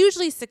 She's a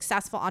hugely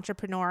successful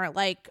entrepreneur.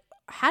 Like,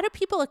 how do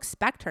people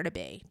expect her to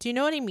be? Do you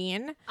know what I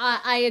mean?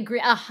 I agree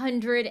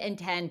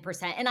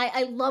 110%. And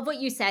I love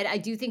what you said. I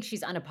do think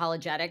she's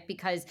unapologetic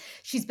because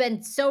she's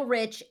been so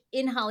rich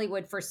in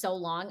Hollywood for so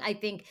long. I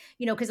think,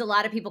 because a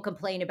lot of people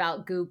complain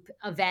about Goop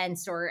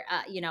events or,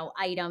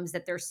 items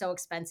that they're so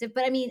expensive.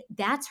 But I mean,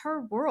 that's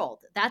her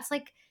world. That's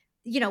like,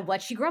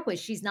 what she grew up with.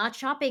 She's not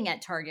shopping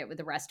at Target with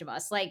the rest of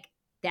us. Like,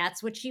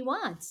 that's what she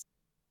wants.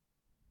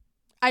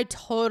 I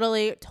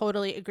totally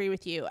agree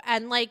with you.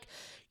 And like,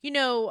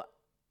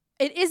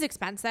 it is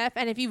expensive.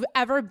 And if you've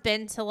ever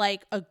been to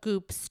like a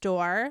Goop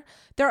store,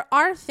 there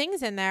are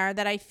things in there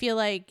that I feel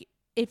like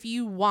if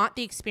you want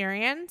the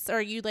experience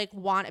or you like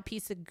want a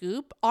piece of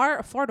Goop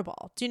are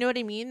affordable. Do you know what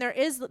I mean? There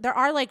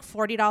are like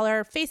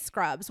 $40 face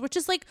scrubs, which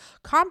is like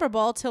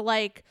comparable to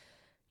like,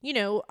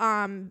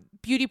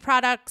 beauty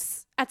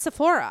products at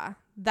Sephora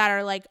that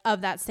are like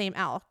of that same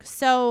ilk.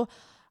 So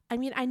I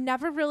mean, I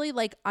never really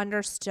like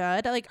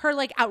understood like her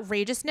like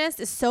outrageousness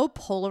is so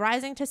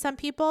polarizing to some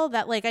people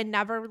that like I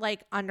never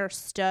like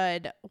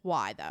understood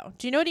why though.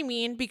 Do you know what I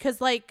mean?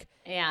 Because like,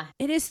 yeah,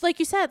 it is like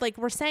you said, like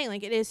we're saying,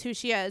 like it is who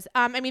she is.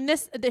 I mean,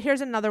 here's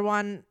another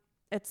one.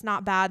 It's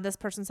not bad. This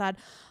person said,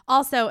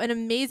 also an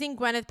amazing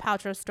Gwyneth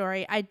Paltrow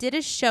story. I did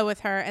a show with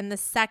her and the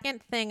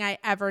second thing I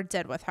ever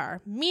did with her,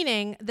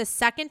 meaning the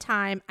second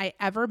time I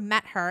ever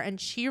met her,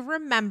 and she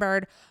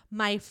remembered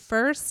my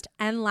first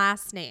and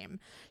last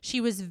name.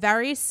 She was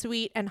very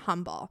sweet and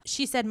humble.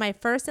 She said my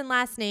first and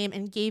last name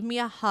and gave me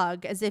a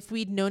hug as if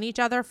we'd known each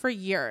other for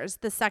years.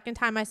 The second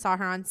time I saw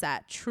her on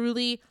set,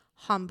 truly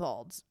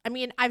humbled. I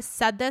mean, I've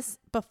said this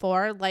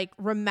before, like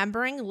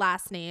remembering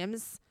last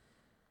names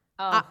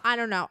I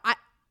don't know.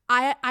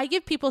 I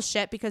give people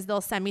shit because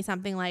they'll send me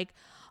something like,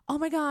 oh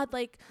my God,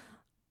 like,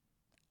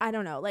 I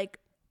don't know, like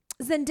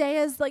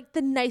Zendaya's like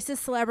the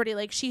nicest celebrity.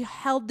 Like she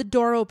held the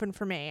door open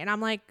for me. And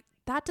I'm like,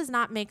 that does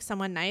not make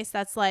someone nice.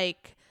 That's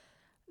like,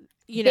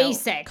 you know,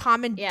 basic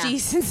common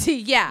decency.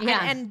 Yeah.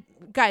 And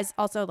guys,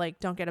 also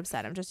like, don't get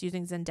upset. I'm just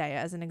using Zendaya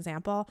as an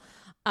example.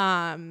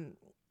 But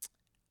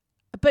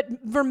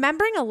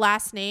remembering a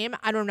last name,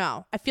 I don't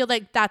know. I feel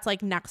like that's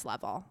like next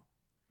level.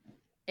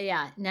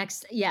 Yeah.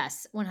 Next.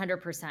 Yes.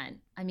 100%.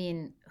 I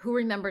mean, who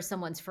remembers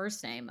someone's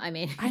first name? I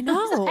mean, I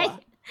know. Like,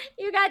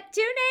 you got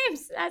two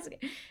names.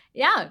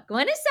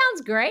 Gwyneth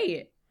sounds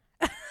great.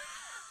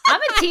 I'm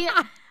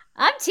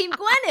team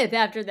Gwyneth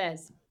after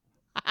this.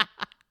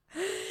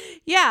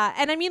 Yeah.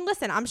 And I mean,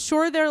 listen, I'm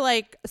sure there are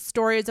like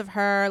stories of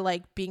her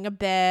like being a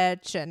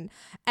bitch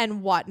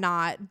and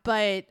whatnot.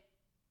 But,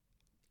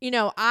 you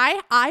know,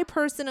 I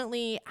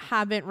personally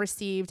haven't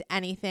received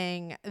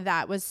anything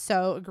that was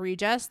so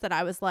egregious that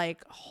I was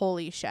like,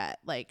 holy shit,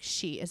 like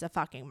she is a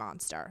fucking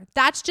monster.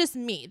 That's just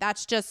me.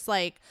 That's just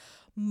like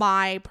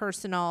my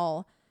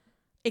personal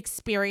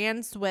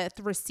experience with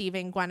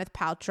receiving Gwyneth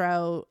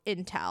Paltrow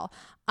intel.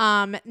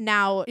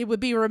 Now it would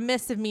be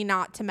remiss of me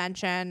not to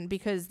mention,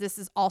 because this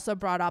is also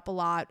brought up a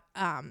lot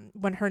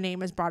when her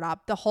name is brought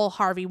up, the whole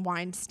Harvey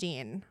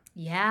Weinstein.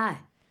 Yeah.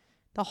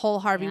 The whole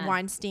Harvey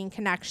Weinstein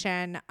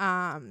connection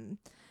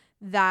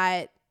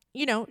that,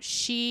 you know,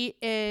 she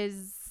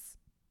is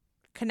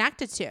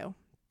connected to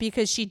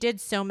because she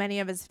did so many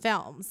of his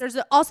films. There's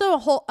also a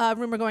whole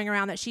rumor going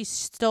around that she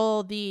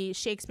stole the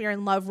Shakespeare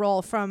in Love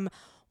role from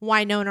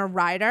Winona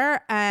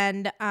Ryder.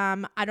 And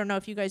I don't know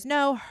if you guys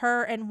know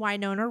her and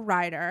Winona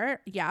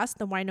Ryder. Yes,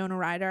 the Winona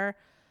Ryder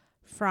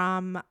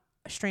from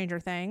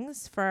Stranger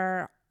Things,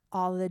 for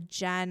all the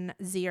Gen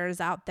Zers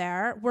out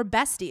there, were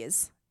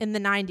besties in the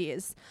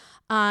 90s.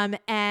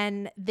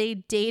 And they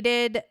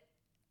dated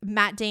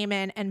Matt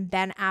Damon and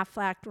Ben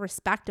Affleck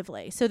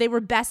respectively. So they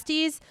were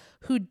besties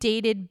who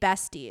dated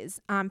besties.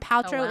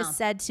 Paltrow is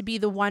said to be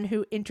the one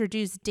who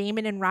introduced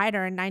Damon and Ryder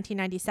in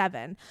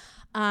 1997.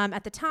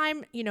 At the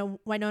time, you know,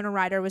 Winona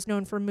Ryder was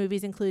known for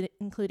movies including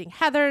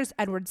Heathers,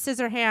 Edward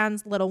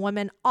Scissorhands, Little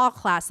Women, all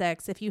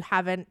classics. If you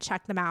haven't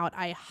checked them out,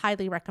 I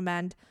highly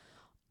recommend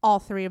all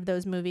three of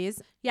those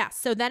movies. Yeah,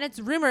 so then it's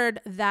rumored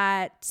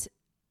that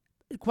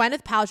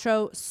Gwyneth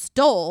Paltrow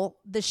stole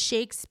the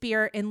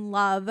Shakespeare in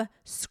Love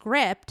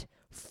script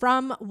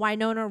from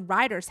Winona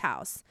Ryder's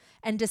house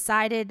and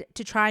decided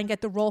to try and get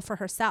the role for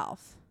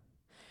herself.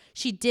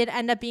 She did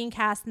end up being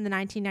cast in the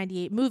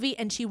 1998 movie,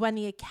 and she won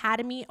the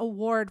Academy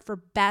Award for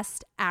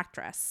Best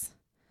Actress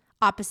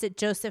opposite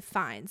Joseph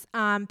Fiennes.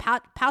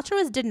 Paltrow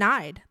has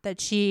denied that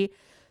she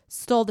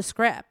stole the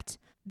script.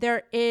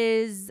 There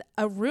is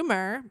a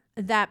rumor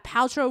that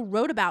Paltrow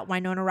wrote about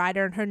Winona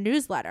Ryder in her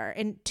newsletter.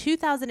 In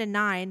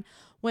 2009,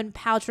 when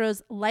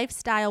Paltrow's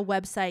lifestyle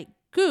website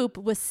Goop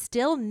was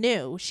still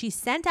new, she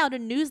sent out a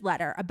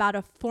newsletter about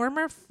a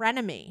former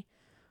frenemy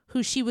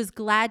who she was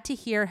glad to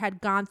hear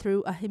had gone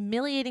through a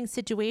humiliating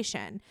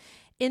situation.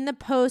 In the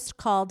post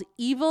called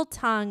Evil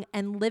Tongue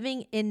and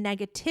Living in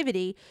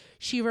Negativity,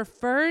 she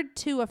referred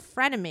to a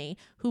frenemy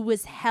who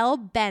was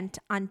hell-bent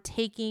on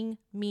taking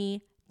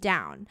me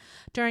down.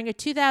 During a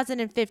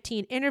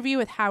 2015 interview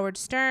with Howard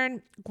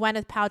Stern,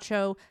 Gwyneth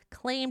Paltrow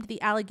claimed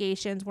the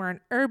allegations were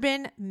an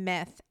urban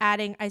myth,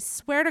 adding, "I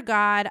swear to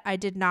God, I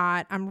did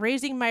not. I'm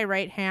raising my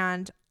right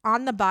hand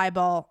on the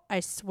Bible. I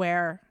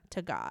swear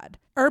to God."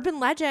 Urban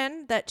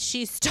legend that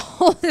she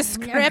stole the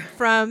script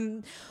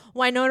from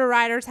Winona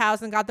Ryder's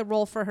house and got the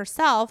role for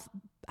herself.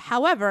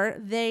 However,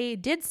 they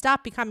did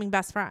stop becoming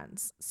best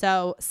friends.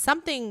 So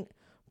something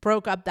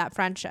broke up that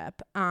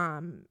friendship.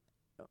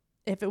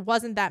 If it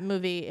wasn't that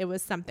movie, it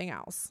was something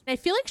else. I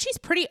feel like she's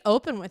pretty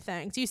open with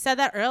things. You said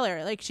that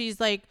earlier. Like she's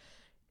like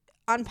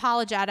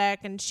unapologetic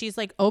and she's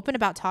like open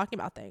about talking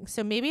about things.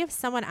 So maybe if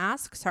someone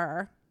asks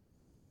her,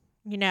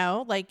 you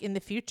know, like in the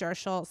future,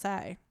 she'll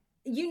say.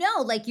 You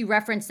know, like you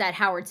referenced that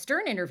Howard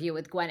Stern interview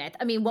with Gwyneth.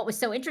 I mean, what was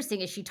so interesting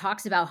is she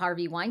talks about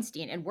Harvey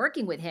Weinstein and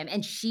working with him.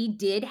 And she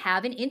did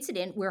have an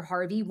incident where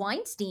Harvey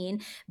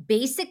Weinstein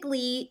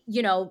basically,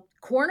 you know,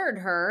 cornered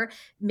her,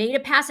 made a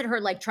pass at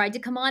her, like tried to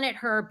come on at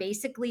her,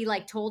 basically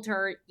like told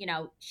her, you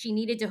know, she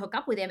needed to hook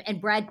up with him.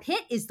 And Brad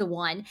Pitt is the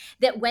one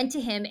that went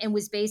to him and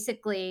was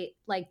basically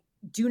like,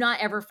 do not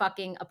ever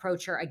fucking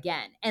approach her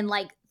again. And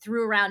like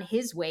threw around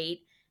his weight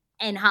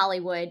in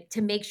Hollywood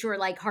to make sure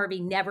like Harvey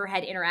never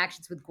had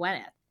interactions with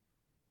Gwyneth.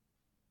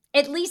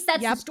 At least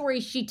that's the story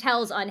she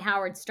tells on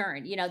Howard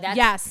Stern. You know,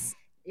 that's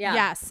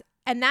Yes.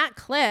 And that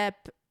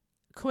clip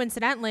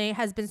coincidentally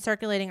has been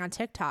circulating on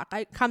TikTok.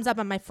 It comes up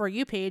on my For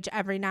You page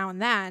every now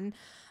and then.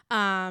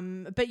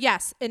 But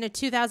yes, in a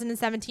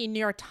 2017 New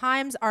York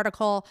Times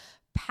article,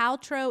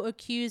 Paltrow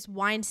accused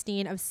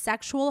Weinstein of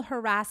sexual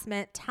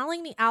harassment,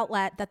 telling the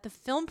outlet that the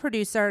film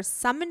producer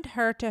summoned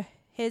her to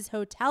his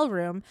hotel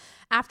room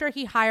after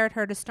he hired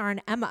her to star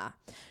in Emma.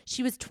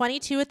 She was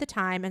 22 at the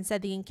time and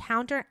said the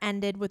encounter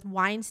ended with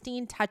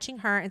Weinstein touching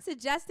her and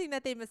suggesting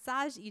that they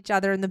massage each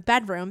other in the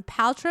bedroom.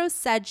 Paltrow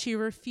said she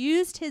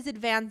refused his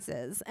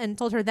advances and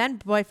told her then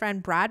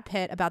boyfriend Brad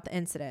Pitt about the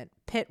incident.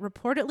 Pitt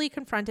reportedly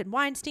confronted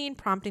Weinstein,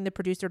 prompting the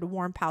producer to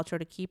warn Paltrow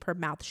to keep her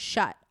mouth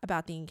shut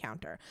about the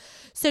encounter.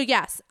 So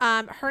yes,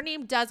 her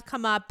name does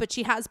come up, but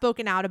she has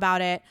spoken out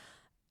about it.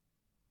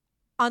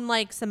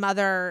 Unlike some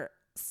other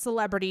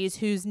celebrities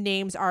whose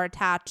names are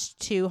attached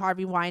to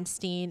Harvey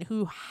Weinstein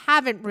who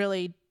haven't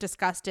really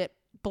discussed it,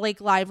 Blake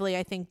Lively,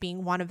 I think,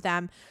 being one of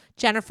them.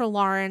 Jennifer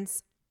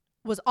Lawrence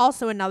was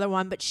also another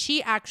one, but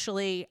she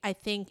actually, I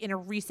think, in a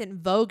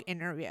recent Vogue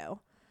interview,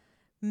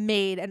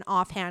 made an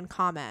offhand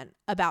comment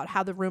about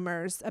how the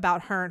rumors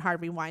about her and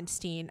Harvey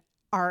Weinstein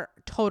are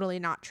totally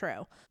not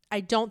true. I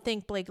don't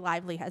think Blake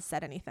Lively has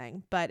said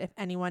anything, but if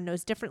anyone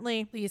knows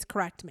differently, please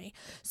correct me.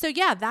 So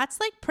yeah, that's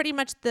like pretty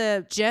much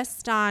the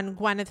gist on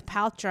Gwyneth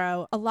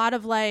Paltrow. A lot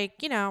of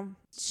like, you know,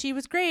 she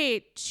was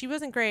great, she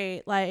wasn't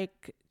great,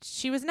 like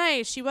she was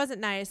nice, she wasn't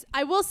nice.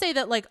 I will say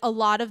that like a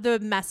lot of the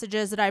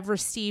messages that I've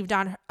received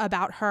on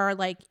about her,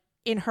 like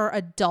in her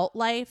adult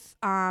life,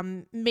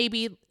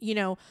 maybe, you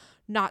know,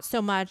 not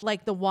so much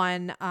like the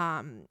one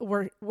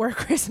where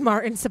Chris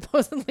Martin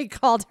supposedly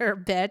called her a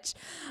bitch.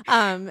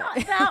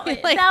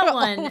 That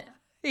one.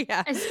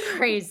 Yeah. It's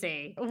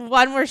crazy.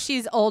 One where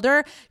she's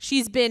older.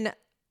 She's been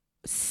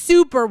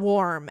super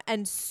warm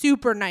and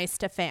super nice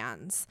to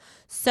fans.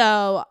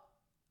 So,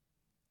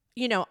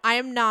 you know, I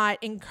am not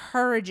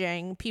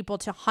encouraging people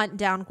to hunt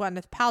down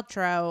Gwyneth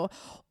Paltrow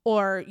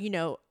or, you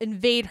know,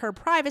 invade her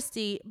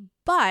privacy.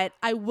 But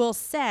I will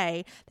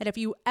say that if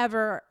you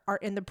ever are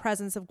in the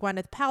presence of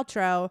Gwyneth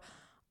Paltrow,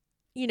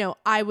 you know,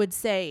 I would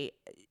say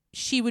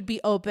she would be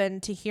open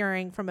to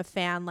hearing from a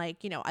fan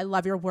like, you know, I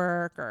love your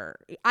work, or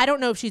I don't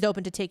know if she's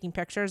open to taking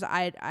pictures.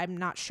 I'm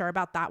not sure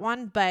about that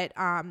one, but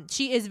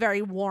she is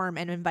very warm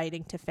and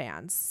inviting to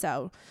fans.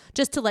 So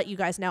just to let you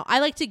guys know, I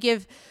like to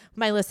give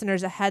my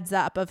listeners a heads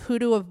up of who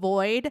to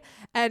avoid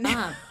and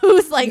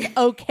who's like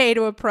okay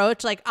to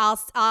approach. Like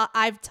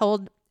I've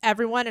told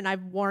everyone and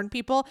I've warned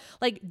people,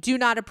 like, do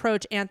not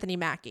approach Anthony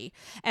Mackie.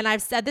 And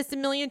I've said this a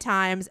million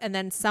times. And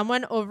then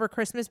someone over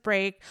Christmas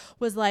break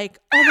was like,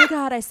 oh my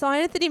God, I saw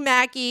Anthony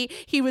Mackie.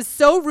 He was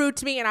so rude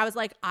to me. And I was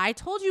like, I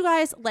told you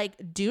guys,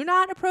 like, do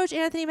not approach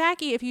Anthony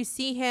Mackie if you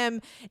see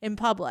him in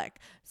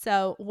public.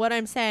 So what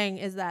I'm saying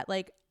is that,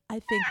 like, I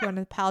think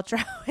Gwyneth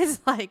Paltrow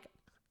is like,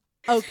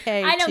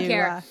 okay. I don't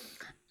care.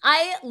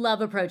 I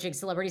love approaching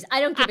celebrities. I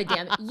don't give a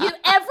damn.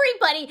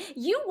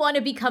 You want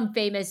to become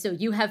famous, so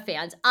you have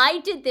fans.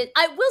 I did this.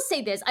 I will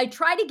say this. I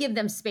try to give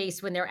them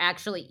space when they're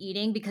actually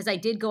eating, because I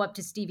did go up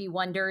to Stevie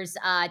Wonder's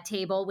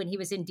table when he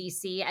was in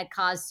DC at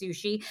Kaz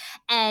Sushi,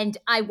 and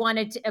I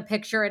wanted a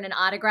picture and an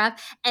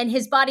autograph, and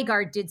his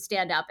bodyguard did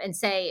stand up and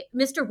say,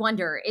 Mr.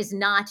 Wonder is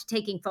not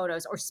taking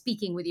photos or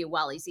speaking with you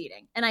while he's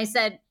eating. And I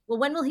said, well,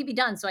 when will he be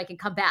done so I can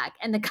come back?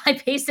 And the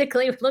guy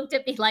basically looked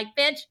at me like,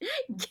 bitch,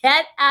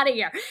 get out of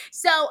here.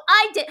 So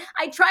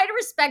I try to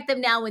respect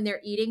them now when they're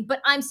eating,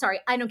 but I'm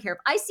sorry, I don't care. If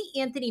I see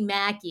Anthony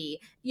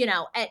Mackie, you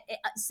know, at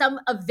some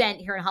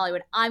event here in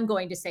Hollywood, I'm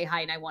going to say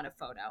hi and I want a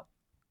photo.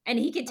 And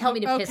he can tell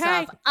me to piss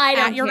off. I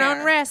don't care. At your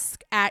own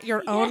risk. At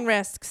your own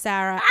risk,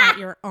 Sarah. At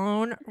your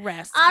own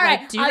risk. All right,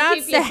 like, do I'll not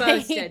keep say, you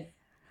posted.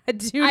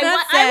 Do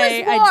not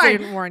say I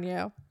didn't warn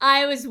you.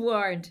 I was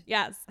warned.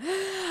 Yes.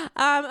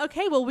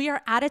 Okay, well, we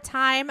are out of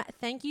time.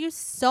 Thank you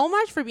so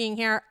much for being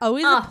here.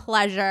 Always a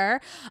pleasure.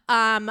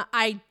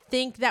 I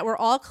think that we're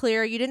all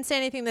clear. You didn't say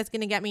anything that's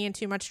going to get me in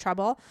too much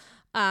trouble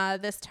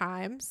this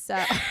time. So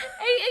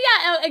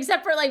yeah,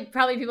 except for like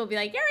probably people be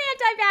like, you're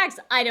anti-vax.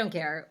 I don't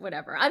care.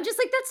 Whatever. I'm just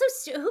like,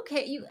 that's so who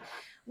cares?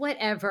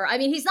 Whatever. I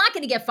mean, he's not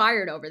going to get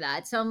fired over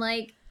that. So I'm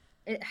like,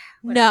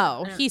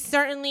 no, he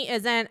certainly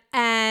isn't.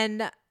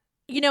 And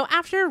you know,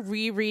 after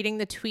rereading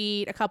the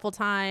tweet a couple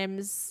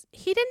times,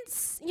 he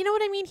didn't, you know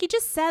what I mean? He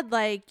just said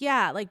like,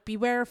 yeah, like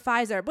beware of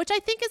Pfizer, which I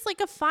think is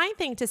like a fine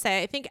thing to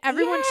say. I think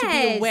everyone should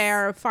be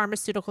aware of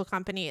pharmaceutical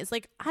companies.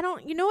 Like,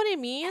 you know what I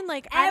mean?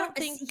 Like, I don't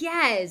think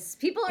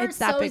people are it's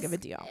that big of a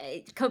deal.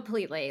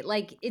 Completely.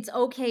 Like, it's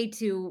okay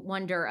to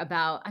wonder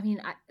about, I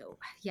mean,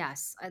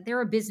 yes,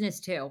 they're a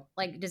business too.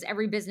 Like, does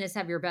every business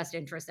have your best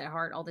interest at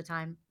heart all the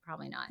time?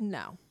 Probably not.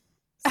 No.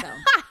 So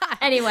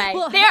anyway,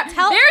 well, there's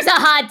a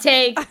hot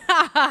take.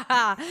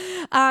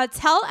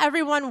 Tell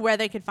everyone where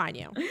they could find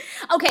you.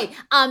 Okay.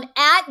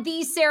 At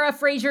the Sarah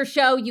Fraser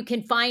Show, you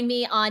can find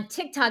me on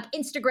TikTok,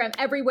 Instagram,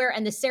 everywhere.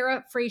 And the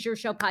Sarah Fraser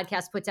Show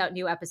podcast puts out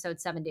new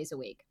episodes 7 days a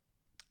week.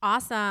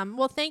 Awesome.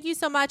 Well, thank you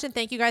so much. And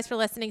thank you guys for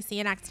listening. See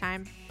you next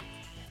time.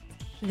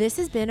 This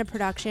has been a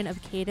production of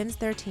Cadence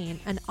 13,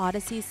 an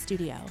Odyssey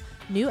studio.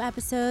 New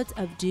episodes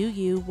of Do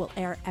You will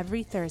air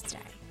every Thursday.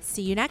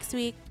 See you next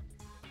week.